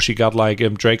strategy, how she got like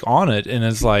Drake on it, and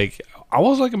it's like, I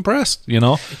was like impressed,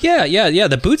 Yeah.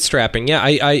 The bootstrapping. Yeah,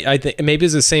 I think maybe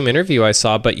it's the same interview I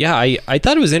saw, but yeah, I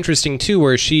thought it was interesting too,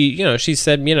 where she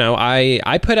said,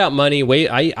 I put out money.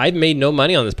 I made no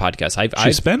money on this podcast.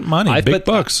 I spent money, big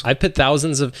bucks. I put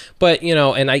thousands of, but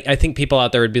and I think people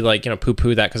out there would be like, poo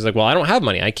poo that because like, well, I don't have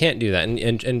money, I can't do that,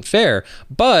 and fair,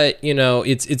 but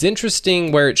it's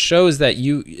interesting where it shows that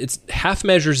it's half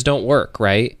measures don't work,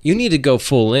 right? You need to go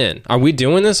full in. Are we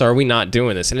doing this? Or are we not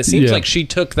doing this? And it seems like she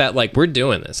took that like, we're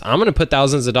doing this. I'm going to put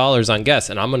thousands of dollars on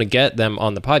guests, and I'm going to get them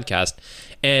on the podcast.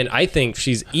 And I think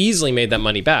she's easily made that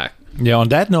money back. Yeah. On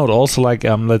that note, also like,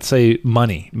 let's say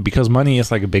money, because money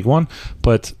is like a big one,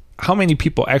 but how many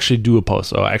people actually do a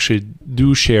post or actually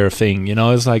do share a thing?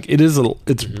 It's like,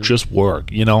 it's just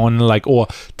work, and like, or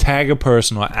tag a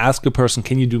person or ask a person,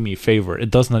 can you do me a favor? It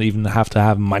does not even have to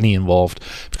have money involved,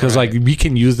 because like we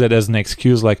can use that as an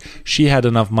excuse. Like she had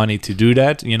enough money to do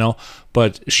that,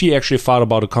 but she actually thought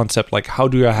about a concept like, how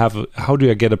do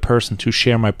I get a person to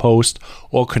share my post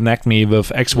or connect me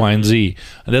with X, Y, and Z?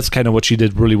 And that's kind of what she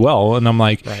did really well. And I'm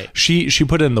like, she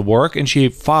put in the work and she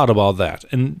thought about that.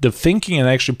 And the thinking and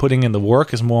actually putting in the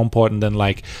work is more important than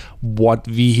like what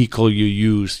vehicle you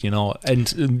use,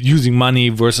 and using money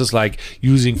versus like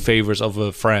using favors of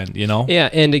a friend, Yeah,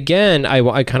 and again,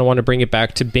 I kind of want to bring it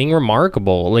back to being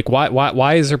remarkable. Like,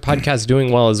 why is her podcast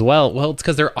doing well as well? Well, it's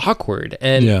because they're awkward,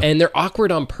 and they're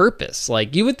awkward on purpose.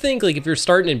 Like, you would think like if you're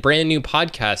starting a brand new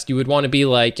podcast, you would want to be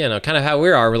like, kind of how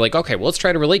we are. We're like, okay, well, let's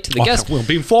try to relate to the guest. We'll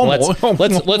be formal.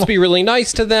 Let's be really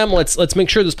nice to them. Let's make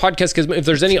sure this podcast, because if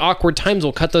there's any awkward times,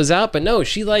 we'll cut those out. But no,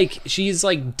 she's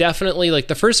like definitely like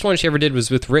the first one she ever did was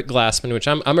with Rick Glassman, which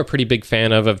I'm a pretty big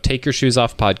fan of Take Your Shoes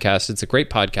Off podcast. It's a great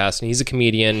podcast, and he's a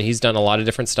comedian. He's done a lot of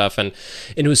different stuff, and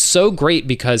it was so great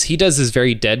because he does this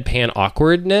very deadpan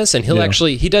awkwardness, and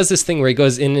he does this thing where he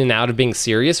goes in and out of being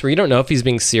serious, where you don't know if he's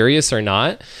being serious or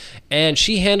not. And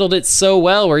she handled it so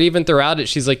well, where even throughout it,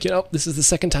 she's like, this is the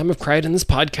second time I've cried in this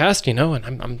podcast, and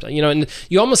I'm and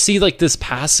you almost see like this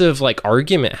passive like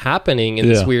argument happening in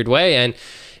this weird way, and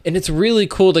it's really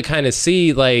cool to kind of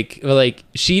see like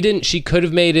she could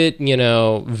have made it,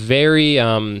 very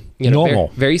normal,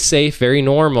 very safe, very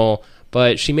normal,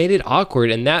 but she made it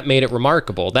awkward, and that made it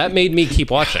remarkable. That made me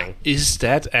keep watching. Is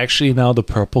that actually now the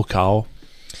purple cow?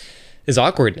 Is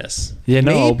awkwardness? Yeah,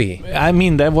 no. Maybe. I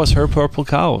mean, that was her purple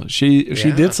cow. She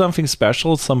did something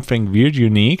special, something weird,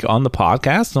 unique on the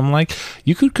podcast. I'm like,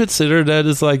 you could consider that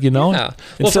as like,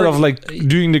 instead of like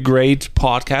doing the great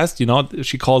podcast,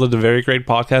 she called it a very great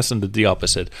podcast and did the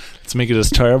opposite. Let's make it as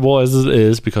terrible as it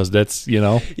is, because that's,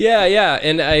 Yeah,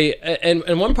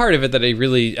 and one part of it that I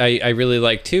really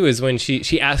like too is when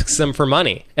she asks them for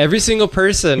money. Every single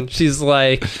person, she's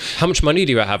like, how much money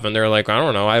do you have? And they're like, I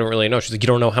don't know. I don't really know. She's like, you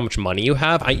don't know how much money you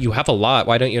have? You have a lot.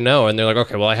 Why don't you know? And they're like,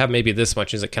 okay, well, I have maybe this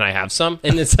much. She's like, can I have some?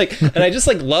 And it's like, and I just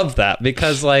like love that,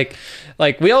 because like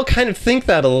we all kind of think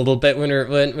that a little bit when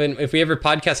if we ever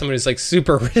podcast someone who's like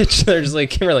super rich, they're just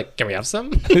like, can we have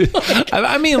some?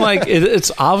 I mean, like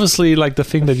it's obviously like the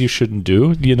thing that you shouldn't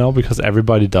do, because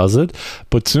everybody does it.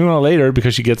 But sooner or later,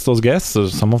 because she gets those guests, so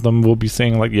some of them will be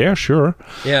saying like, yeah, sure.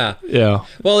 Yeah. Yeah.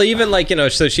 Well, even like,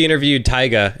 so she interviewed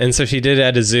Tyga, and so she did it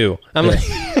at a zoo. I'm like,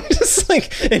 just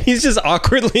like, and he's just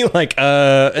awkwardly like,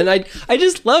 and I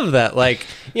just love that. Like,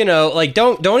 like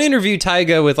don't interview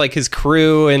Tyga with like his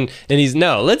crew and he's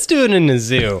let's do it in a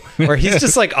zoo, where he's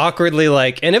just like awkwardly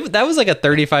like, and that was like a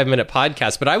 35-minute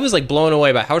podcast, but I was like blown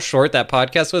away by how short that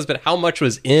podcast was, but how much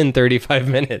was in 35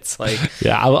 minutes. Like,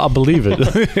 yeah, I'll believe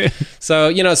it. So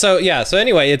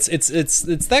anyway,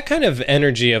 it's that kind of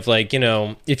energy of like,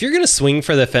 if you're gonna swing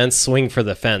for the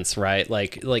fence, right?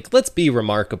 Like let's be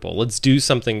remarkable, let's do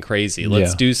something crazy,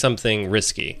 let's do something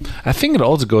risky. I think it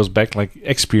also goes back like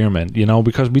experiment,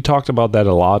 because we talked about that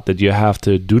a lot, that you have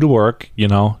to do the work,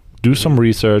 do some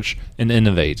research and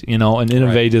innovate, and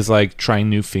innovate is like trying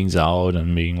new things out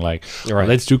and being like,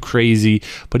 let's do crazy.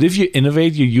 But if you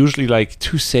innovate, you're usually like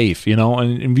too safe,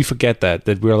 and we forget that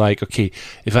we're like, okay,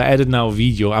 if I edit now a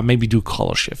video, I maybe do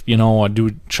color shift, or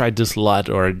try this LUT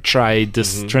or try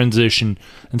this transition,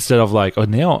 instead of like, oh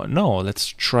no, let's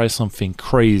try something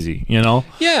crazy,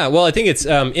 Yeah, well, I think it's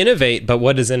innovate, but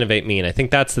what does innovate mean? I think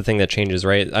that's the thing that changes,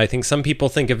 right? I think some people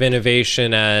think of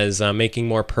innovation as making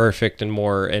more perfect and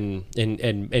more and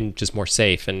and just more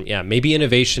safe. And yeah, maybe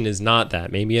innovation is not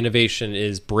that. Maybe innovation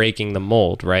is breaking the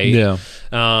mold, right? Yeah.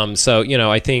 So,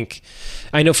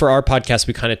 I know for our podcast,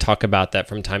 we kind of talk about that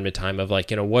from time to time of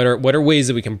like, what are ways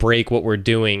that we can break what we're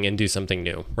doing and do something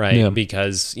new, right? Yeah.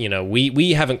 Because,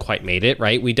 we haven't quite made it,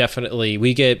 right? We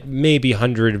get maybe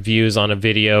 100 views on a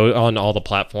video on all the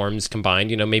platforms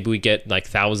combined. Maybe we get like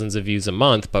thousands of views a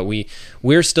month, but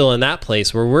we're still in that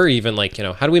place where we're even like,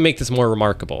 how do we make this more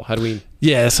remarkable? How do we...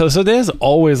 Yeah, so there's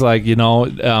always like,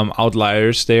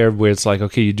 outliers there where it's like,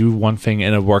 okay, you do one thing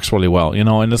and it works really well,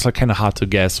 and it's like kind of hard to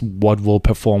guess what will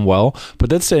perform well. But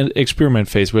that's the experiment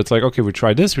phase where it's like, okay, we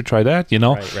try this, we try that,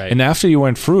 Right. And after you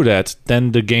went through that,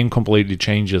 then the game completely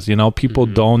changes. People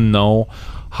don't know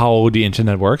how the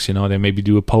internet works. They maybe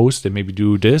do a post, they maybe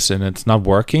do this, and it's not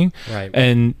working. Right.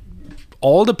 And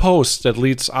all the posts that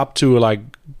leads up to like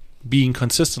being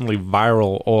consistently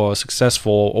viral or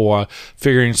successful or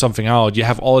figuring something out, you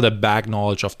have all that back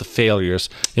knowledge of the failures,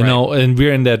 and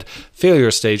we're in that failure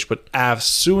stage. But as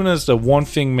soon as the one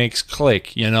thing makes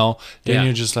click, then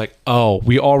you're just like, oh,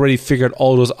 we already figured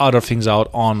all those other things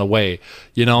out on the way,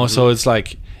 So it's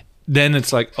like, then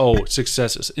it's like, oh,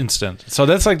 success is instant. So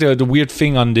that's like the weird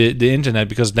thing on the internet,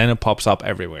 because then it pops up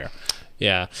everywhere.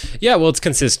 Yeah. Well, it's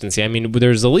consistency. I mean,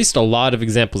 there's at least a lot of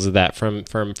examples of that from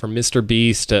Mr.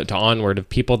 Beast to onward, of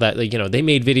people that, they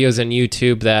made videos on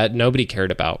YouTube that nobody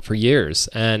cared about for years.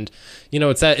 And,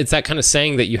 it's that kind of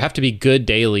saying that you have to be good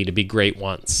daily to be great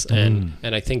once. And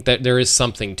I think that there is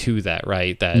something to that,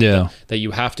 right? That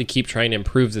you have to keep trying to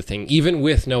improve the thing, even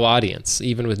with no audience,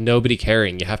 even with nobody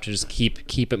caring. You have to just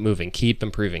keep it moving, keep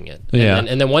improving it. Yeah.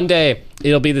 And then one day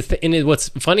it'll be and what's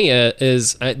funny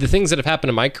is the things that have happened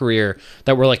in my career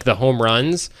that were like the home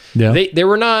runs. Yeah. There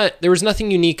was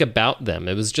nothing unique about them.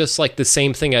 It was just like the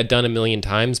same thing I'd done a million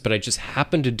times, but I just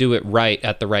happened to do it right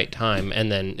at the right time, and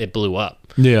then it blew up.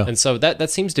 Yeah. And so that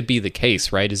seems to be the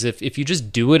case, right? Is if you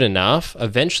just do it enough,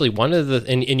 eventually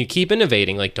and you keep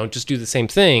innovating, like don't just do the same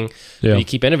thing, but you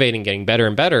keep innovating, getting better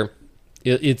and better,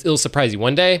 it'll surprise you.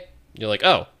 One day, you're like,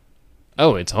 oh,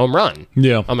 it's a home run.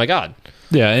 Yeah. Oh my God.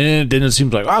 Yeah, and then it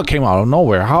seems like, it came out of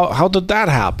nowhere. How did that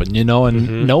happen?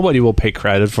 And nobody will pay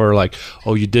credit for like,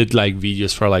 you did like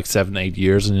videos for like 7-8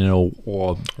 years, and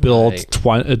or built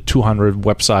 200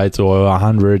 websites or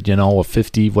 100, or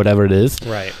 50, whatever it is.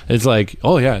 Right. It's like,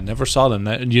 I never saw them.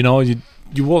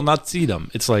 You will not see them.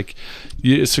 It's like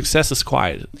success is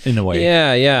quiet in a way.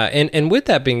 Yeah. And with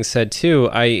that being said too,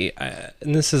 I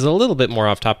and this is a little bit more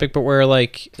off topic, but we're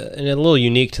like, and a little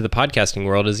unique to the podcasting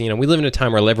world is, we live in a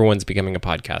time where everyone's becoming a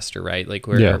podcaster, right? Like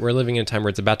we're living in a time where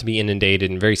it's about to be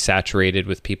inundated and very saturated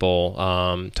with people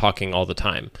talking all the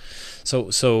time.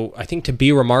 So I think to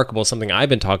be remarkable, something I've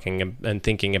been talking and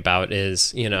thinking about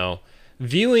is,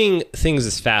 viewing things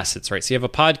as facets, right? So you have a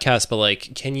podcast, but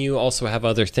like, can you also have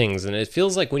other things? And it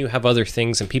feels like when you have other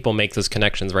things and people make those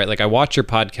connections, right? Like I watch your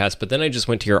podcast, but then I just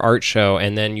went to your art show,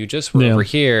 and then you just were over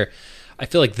here. I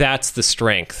feel like that's the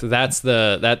strength. That's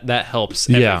that helps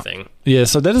everything. Yeah,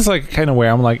 so that is like kind of where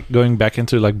I'm like going back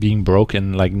into like being broke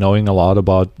and like knowing a lot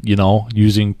about,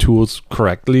 using tools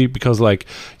correctly, because like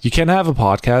you can have a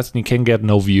podcast and you can get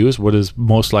no views, what is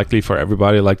most likely for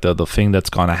everybody like the thing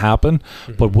that's gonna happen.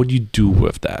 But what do you do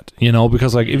with that?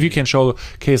 Because like if you can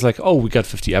showcase like, we got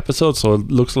 50 episodes, so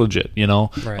it looks legit,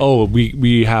 Right. Oh,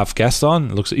 we have guests on,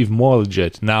 it looks even more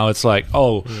legit. Now it's like,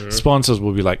 sponsors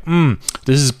will be like,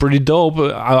 this is pretty dope.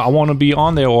 I want to be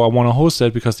on there, or I want to host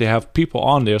it because they have people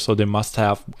on there, so they must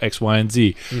have X, Y, and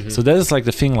Z. So that is like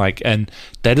the thing, like, and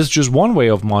that is just one way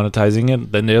of monetizing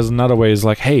it. Then there's another way is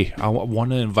like, hey, I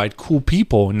want to invite cool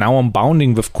people. Now I'm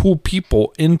bounding with cool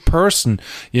people in person,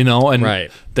 and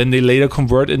right. Then they later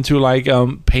convert into like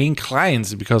paying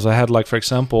clients, because I had like, for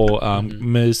example,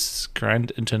 Miss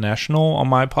Grand International on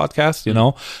my podcast,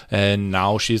 and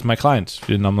now she's my client,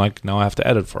 and I'm like, now I have to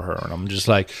edit for her, and I'm just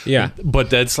like, but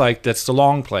that's the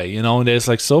long play, there's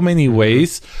like so many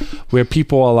ways where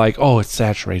people are like, it's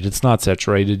saturated, it's not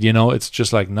saturated, it's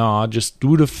just like, nah, just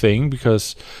do the thing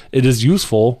because it is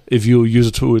useful if you use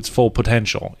it to its full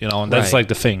potential, and that's like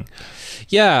the thing.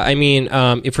 Yeah, I mean,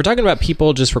 if we're talking about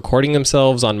people just recording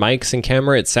themselves on mics and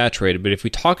camera, it's saturated. But if we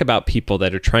talk about people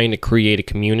that are trying to create a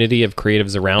community of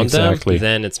creatives around them,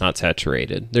 then it's not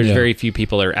saturated. There's very few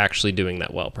people that are actually doing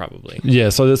that well, probably. Yeah,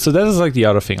 so that is like the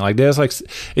other thing. Like there's like,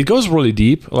 it goes really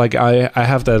deep. Like I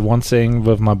have that one thing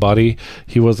with my buddy.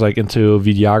 He was like into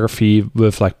videography choreography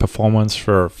with like performance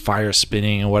for fire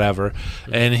spinning and whatever.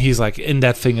 And he's like, in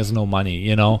that thing is no money,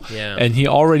 you know? Yeah. And he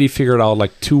already figured out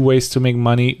like 2 ways to make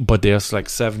money, but there's like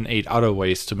 7, 8 other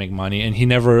ways to make money. And he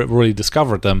never really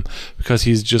discovered them because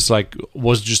he's just like,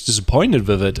 was just disappointed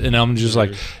with it. And I'm just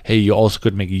like, hey, you also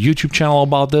could make a YouTube channel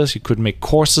about this. You could make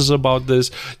courses about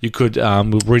this. You could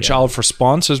reach out for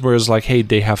sponsors where it's like, hey,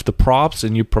 they have the props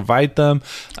and you provide them.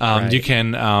 You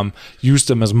can use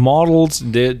them as models.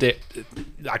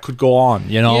 I could go on,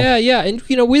 you know? Yeah. And,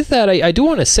 you know, with that, I do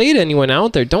want to say to anyone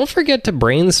out there, don't forget to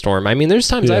brainstorm. I mean, there's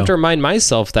times I have to remind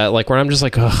myself that, like, when I'm just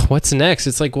like, ugh, what's next?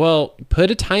 It's like, well,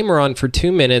 put a timer on for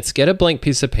 2 minutes, get a blank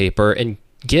piece of paper, and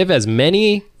give as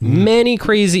many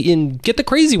crazy, and get the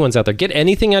crazy ones out there. Get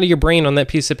anything out of your brain on that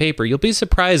piece of paper. You'll be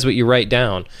surprised what you write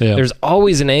down. Yeah. There's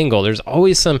always an angle. There's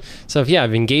always some. So if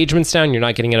engagement's down, you're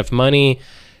not getting enough money,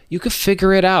 you could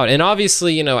figure it out. And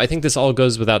obviously, you know, I think this all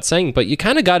goes without saying, but you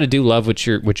kind of got to do love what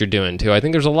you're doing too. I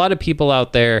think there's a lot of people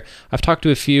out there. I've talked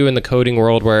to a few in the coding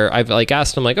world where I've like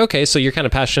asked them like, okay, so you're kind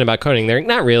of passionate about coding. They're like,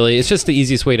 not really. It's just the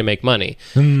easiest way to make money.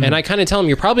 And I kind of tell them,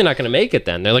 you're probably not going to make it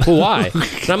then. They're like, well, why?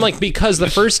 And I'm like, because the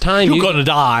first time you're going to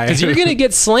die. Because you're going to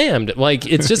get slammed. Like,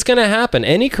 it's just going to happen.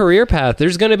 Any career path,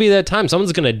 there's going to be that time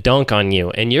someone's going to dunk on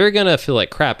you and you're going to feel like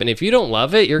crap. And if you don't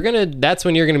love it, that's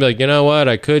when you're going to be like, you know what?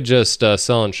 I could just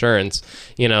sell insurance.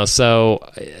 You know, so,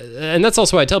 and that's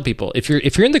also what I tell people, if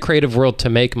you're in the creative world to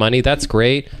make money, that's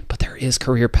great, but there is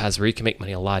career paths where you can make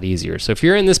money a lot easier. So if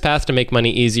you're in this path to make money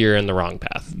easier, you're in the wrong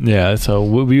path. Yeah, so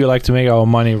we like to make our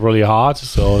money really hard,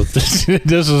 so this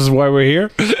is why we're here.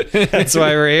 That's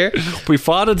why we're here. We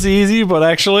thought it's easy, but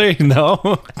actually,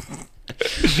 no.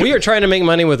 We are trying to make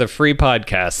money with a free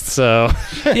podcast, so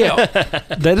yeah,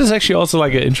 that is actually also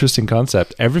like an interesting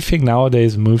concept. Everything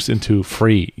nowadays moves into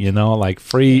free, you know, like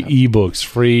free ebooks,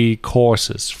 free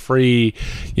courses, free,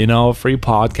 you know, free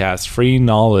podcasts, free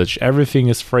knowledge. Everything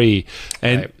is free,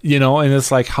 and you know, and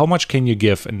it's like, how much can you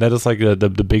give? And that is like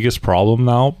the biggest problem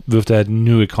now with that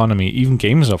new economy. Even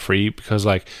games are free because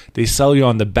like they sell you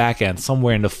on the back end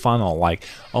somewhere in the funnel. Like,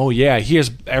 oh yeah,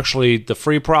 here's actually the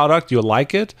free product. You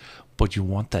like it, but you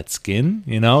want that skin,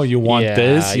 you know, you want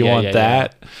this, you want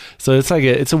that. So it's like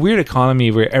it's a weird economy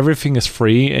where everything is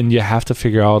free and you have to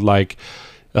figure out like,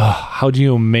 how do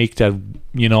you make that,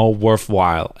 you know,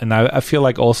 worthwhile? And I feel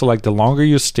like also like the longer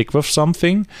you stick with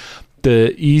something,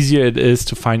 the easier it is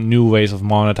to find new ways of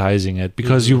monetizing it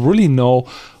because you really know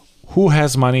who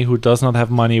has money, who does not have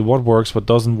money, what works, what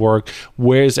doesn't work,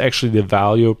 where is actually the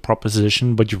value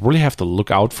proposition, but you really have to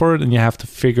look out for it and you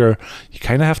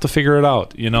kind of have to figure it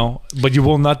out, you know, but you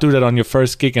will not do that on your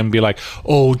first gig and be like,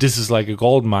 oh, this is like a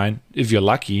gold mine. If you're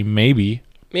lucky, maybe,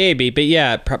 but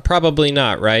yeah, probably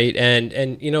not, right?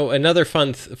 And you know, another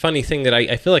funny thing that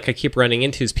I feel like I keep running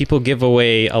into is people give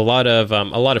away a lot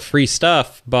of free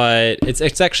stuff, but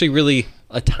it's actually really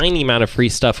a tiny amount of free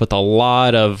stuff with a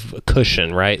lot of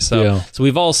cushion, right? So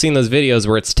we've all seen those videos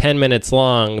where it's 10 minutes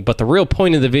long, but the real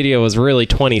point of the video was really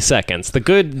 20 seconds. The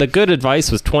good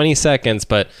advice was 20 seconds,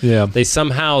 but they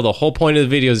somehow, the whole point of the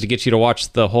video is to get you to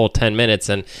watch the whole 10 minutes.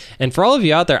 And for all of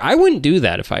you out there, I wouldn't do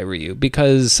that if I were you,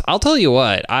 because I'll tell you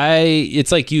what,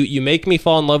 it's like you make me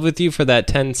fall in love with you for that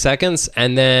 10 seconds,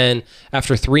 and then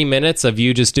after 3 minutes of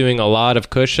you just doing a lot of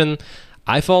cushion,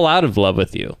 I fall out of love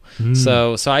with you.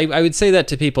 So I would say that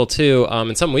to people too,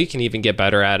 and something we can even get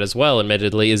better at as well,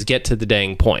 admittedly, is get to the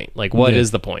dang point. Like, what is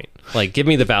the point? Like, give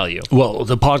me the value. Well,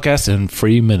 the podcast in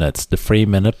 3 minutes, the 3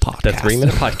 minute podcast. The 3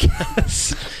 minute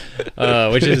podcast.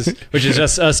 Which is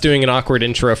just us doing an awkward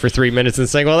intro for 3 minutes and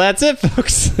saying, well, that's it,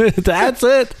 folks. That's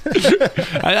it.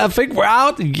 I think we're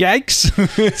out. Yikes.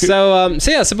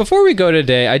 So before we go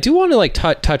today, I do want to like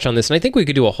touch on this, and I think we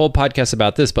could do a whole podcast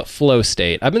about this, but flow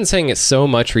state. I've been saying it so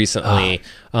much recently,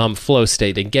 flow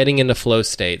state and getting into flow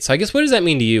state. So I guess, what does that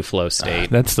mean to you, flow state?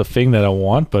 That's the thing that I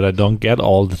want, but I don't get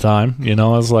all the time. You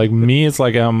know, it's like me, it's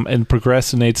like I'm in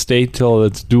procrastinate state till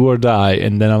it's do or die,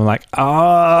 and then I'm like,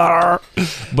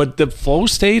 But the flow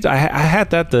state, I had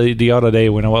that the other day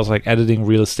when I was like editing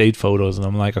real estate photos, and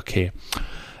I'm like, okay,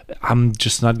 I'm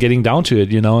just not getting down to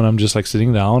it, you know, and I'm just like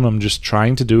sitting down, I'm just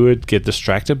trying to do it, get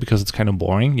distracted because it's kind of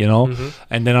boring, you know,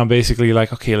 and then I'm basically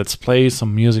like, okay, let's play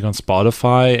some music on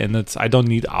Spotify, and I don't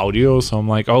need audio, so I'm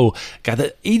like, oh, got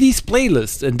an 80s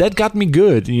playlist, and that got me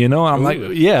good, you know, I'm like,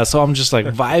 yeah, so I'm just like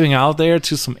vibing out there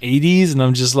to some 80s, and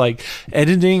I'm just like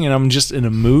editing, and I'm just in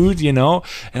a mood, you know,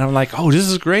 and I'm like, oh, this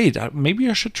is great, maybe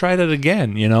I should try that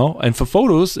again, you know, and for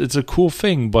photos, it's a cool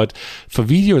thing, but for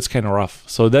video, it's kind of rough,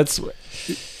 so that's...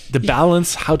 the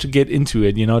balance, how to get into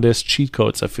it. There's cheat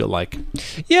codes, I feel like.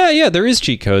 Yeah, there is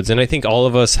cheat codes, and I think all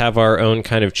of us have our own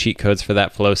kind of cheat codes for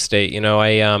that flow state.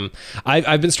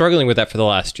 I've been struggling with that for the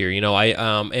last year.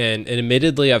 And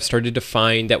admittedly, I've started to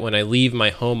find that when I leave my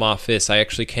home office, I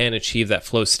actually can achieve that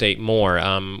flow state more.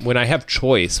 When I have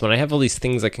choice, when I have all these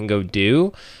things I can go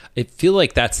do, I feel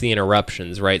like that's the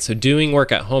interruptions, right? So doing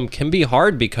work at home can be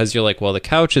hard because you're like, well, the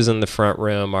couch is in the front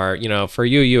room, or for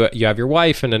you have your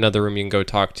wife in another room you can go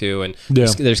talk to, and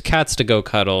there's cats to go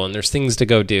cuddle, and there's things to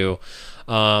go do.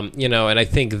 And I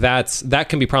think that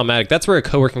can be problematic. That's where a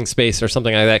co-working space or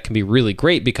something like that can be really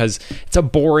great, because it's a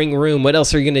boring room. What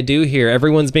else are you going to do here?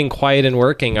 Everyone's being quiet and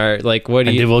working.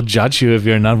 They will judge you if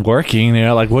you're not working.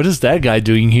 They're like, what is that guy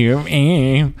doing here?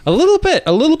 A little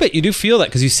bit. You do feel that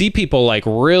because you see people like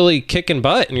really kicking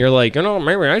butt, and you're like,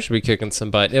 maybe I should be kicking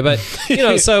some butt. But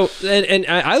so and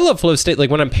I love flow state.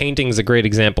 Like when I'm painting is a great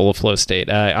example of flow state.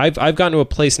 I've gotten to a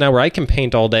place now where I can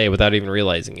paint all day without even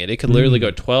realizing it. It could literally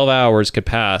go 12 hours. Could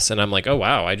pass, and I'm like, oh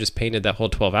wow, I just painted that whole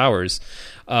 12 hours.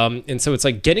 And so it's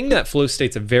like getting that flow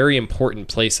state's a very important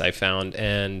place, I found.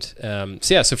 And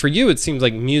so for you, it seems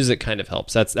like music kind of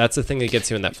helps. That's the thing that gets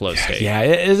you in that flow state. Yeah,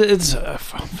 it's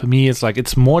for me, it's like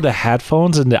it's more the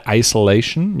headphones and the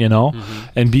isolation,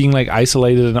 and being like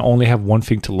isolated and only have one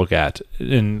thing to look at.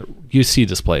 And you see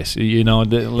this place,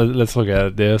 let's look at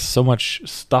it. There's so much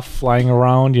stuff flying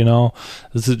around,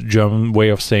 This is a German way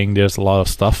of saying there's a lot of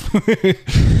stuff.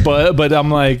 but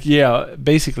I'm like,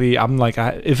 basically, I'm like,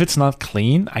 if it's not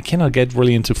clean, I cannot get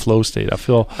really into flow state.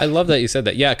 I love that you said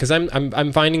that. Yeah, because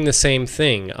I'm finding the same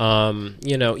thing.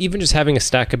 Even just having a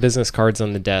stack of business cards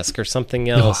on the desk or something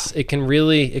else, it can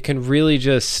really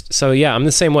just. So yeah, I'm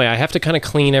the same way. I have to kind of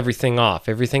clean everything off.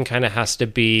 Everything kind of has to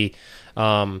be.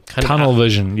 Tunnel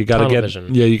vision. You gotta get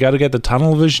vision. Yeah, you gotta get the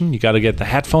tunnel vision. You gotta get the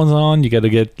headphones on. You gotta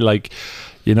get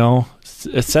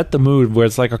set the mood where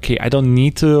it's like, okay, I don't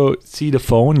need to see the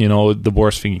phone. The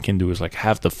worst thing you can do is like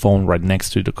have the phone right next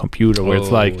to the computer, where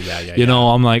it's like,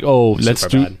 I'm like, let's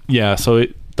do. Bad. Yeah, so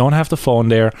don't have the phone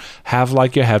there. Have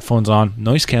like your headphones on.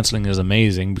 Noise canceling is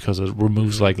amazing because it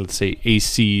removes like, let's say,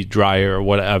 AC, dryer, or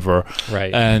whatever.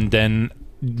 Right. And then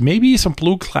maybe some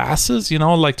blue glasses,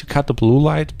 like to cut the blue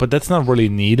light, but that's not really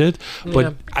needed.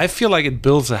 But I feel like it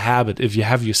builds a habit if you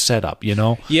have your setup,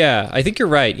 Yeah, I think you're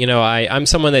right. I'm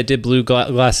someone that did blue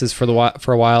glasses for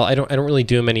a while. I don't really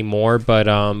do them anymore,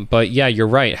 but yeah, you're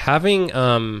right. Having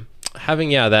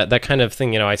that kind of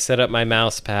thing, I set up my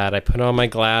mouse pad, I put on my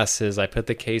glasses, I put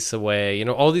the case away,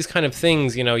 all these kind of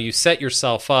things, you set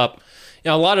yourself up.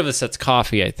 A lot of us, that's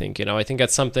coffee, I think. I think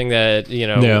that's something that,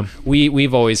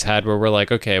 we've always had, where we're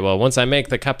like, okay, well, once I make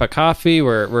the cup of coffee,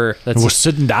 we're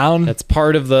sitting down. That's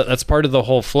part of the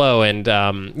whole flow. And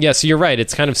so you're right.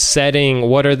 It's kind of setting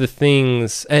what are the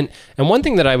things. And one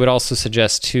thing that I would also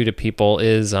suggest too to people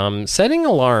is setting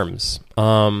alarms.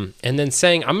 And then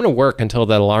saying, I'm going to work until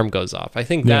that alarm goes off. I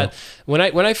think that when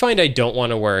I find I don't want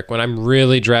to work, when I'm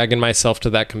really dragging myself to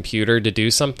that computer to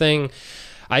do something,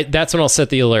 that's when I'll set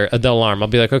the alarm. I'll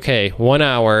be like, okay, 1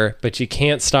 hour, but you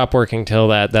can't stop working till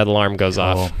that alarm goes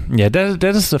off. Yeah, that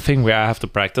is the thing where I have to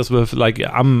practice with. Like,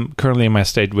 I'm currently in my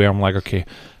state where I'm like, okay,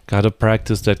 gotta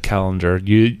practice that calendar.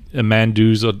 A man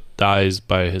does or dies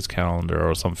by his calendar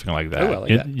or something like that. Oh, I like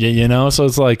that. So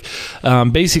it's like,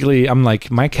 basically, I'm like,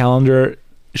 my calendar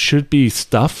should be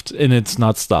stuffed and it's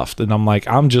not stuffed, and I'm like,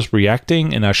 I'm just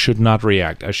reacting and I should not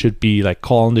react. I should be like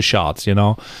calling the shots.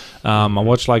 I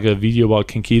watched like a video about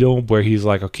Kenkido where he's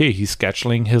like, okay, he's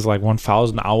scheduling his like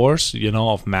 1,000 hours,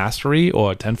 of mastery,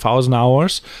 or 10,000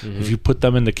 hours. If you put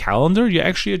them in the calendar, you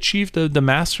actually achieve the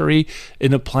mastery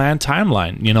in a planned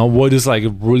timeline. What is like a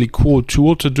really cool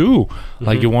tool to do?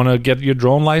 Like, you want to get your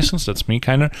drone license? That's me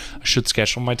kind of. I should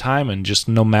schedule my time and just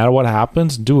no matter what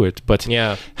happens, do it. But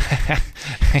yeah.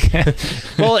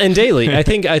 Well, and daily, I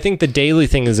think the daily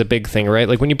thing is a big thing, right?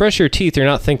 Like when you brush your teeth, you're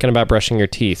not thinking about brushing your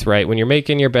teeth, right? When you're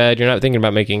making your bed, you're not thinking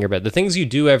about making your bed. The things you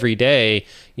do every day,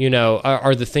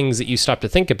 are the things that you stop to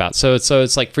think about. So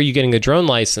it's like for you getting the drone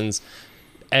license,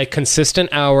 a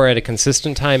consistent hour at a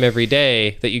consistent time every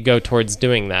day that you go towards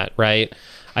doing that, right?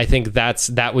 I think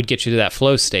that would get you to that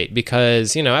flow state,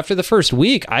 because after the first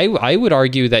week, I would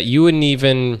argue that you wouldn't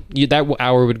even that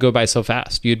hour would go by so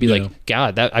fast. You'd be like,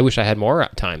 God, I wish I had more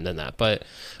time than that. But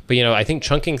I think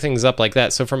chunking things up like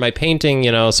that. So for my painting,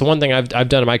 so one thing I've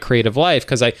done in my creative life,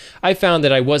 because I found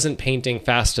that I wasn't painting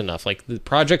fast enough. Like the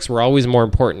projects were always more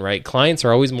important, right? Clients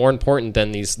are always more important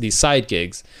than these side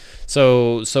gigs.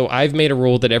 So I've made a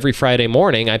rule that every Friday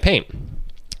morning I paint.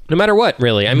 No matter what,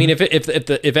 really. I mean,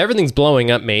 if everything's blowing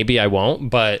up, maybe I won't,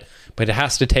 but it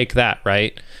has to take that,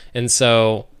 right? And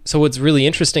so So what's really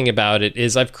interesting about it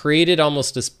is I've created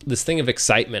almost this thing of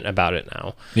excitement about it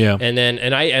now. Yeah.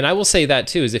 And I will say that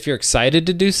too, is if you're excited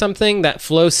to do something, that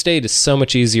flow state is so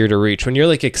much easier to reach. When you're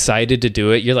like excited to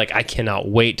do it, you're like, I cannot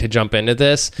wait to jump into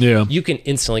this. Yeah. You can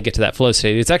instantly get to that flow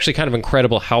state. It's actually kind of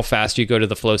incredible how fast you go to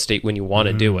the flow state when you want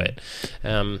to do it.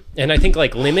 And I think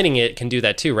like limiting it can do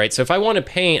that too, right? So if I want to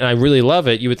paint and I really love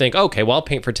it, you would think, okay, well, I'll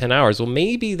paint for 10 hours. Well,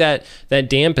 maybe that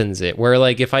dampens it, where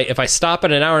like if I stop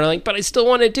at an hour and I'm like, but I still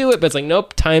want to do it, but it's like,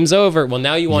 nope, time's over. Well,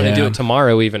 now you want to do it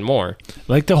tomorrow even more.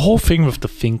 Like the whole thing with the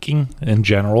thinking in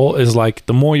general is like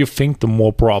the more you think, the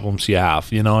more problems you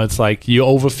have. You know, it's like you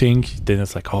overthink, then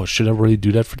it's like, oh, should I really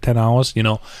do that for 10 hours? You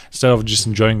know, instead of just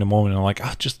enjoying the moment and like,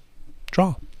 just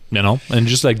draw. You know, and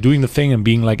just like doing the thing and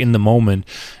being like in the moment.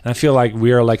 And I feel like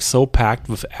we are like so packed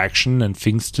with action and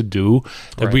things to do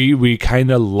that we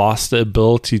kind of lost the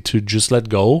ability to just let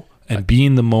go and be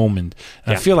in the moment.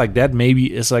 And I feel like that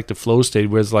maybe is like the flow state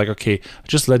where it's like, okay,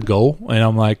 just let go and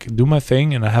I'm like, do my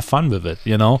thing and I have fun with it,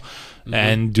 you know,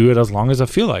 and do it as long as I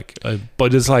feel like.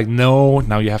 But it's like, no,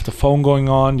 now you have the phone going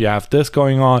on, you have this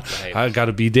going on. I got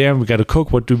to be there. We got to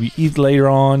cook. What do we eat later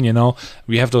on? You know,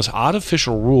 we have those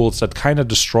artificial rules that kind of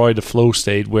destroy the flow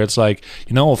state where it's like,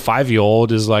 you know, a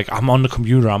 5-year-old is like, I'm on the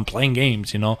computer, I'm playing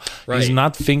games, you know, he's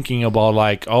not thinking about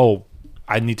like, oh,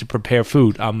 I need to prepare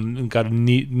food. I'm gotta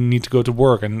need to go to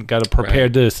work and gotta prepare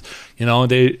this. You know,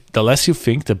 the less you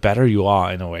think, the better you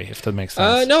are in a way. If that makes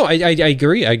sense. No, I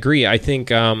agree. I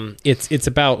think it's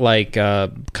about like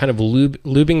kind of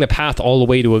lubing the path all the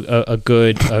way to a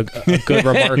good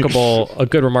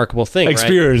remarkable thing.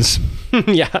 Experience. Right?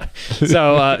 Yeah.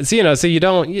 So you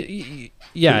don't.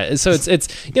 Yeah, so it's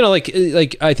you know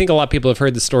like I think a lot of people have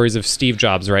heard the stories of Steve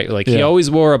Jobs, right? Like he always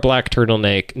wore a black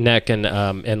turtleneck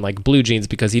and like blue jeans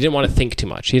because he didn't want to think too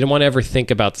much. He didn't want to ever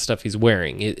think about the stuff he's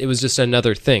wearing. It was just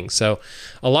another thing. So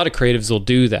a lot of creatives will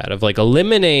do that of like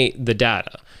eliminate the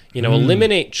data. You know,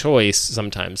 eliminate choice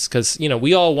sometimes because, you know,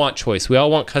 we all want choice. We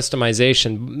all want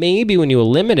customization. Maybe when you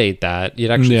eliminate that, it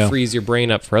actually frees your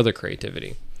brain up for other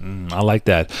creativity. I like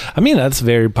that. I mean, that's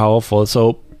very powerful.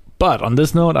 So, but on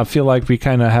this note, I feel like we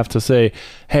kind of have to say,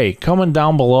 hey, comment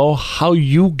down below how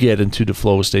you get into the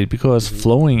flow state because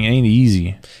flowing ain't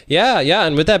easy. Yeah.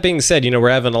 And with that being said, you know,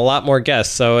 we're having a lot more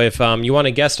guests. So if you want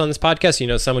a guest on this podcast, you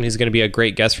know, someone who's going to be a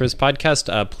great guest for this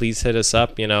podcast, please hit us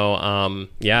up. You know,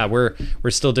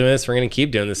 we're still doing this. We're going to keep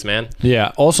doing this, man.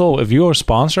 Yeah. Also, if you're a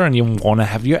sponsor and you want to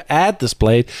have your ad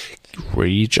displayed,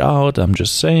 reach out. I'm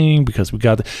just saying because we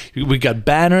got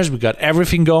banners, we got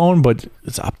everything going, but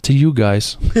it's up to you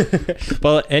guys.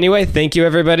 Well, anyway, thank you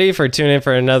everybody for tuning in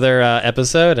for another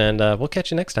episode, and we'll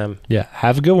catch you next time. Yeah,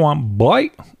 have a good one.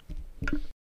 Bye.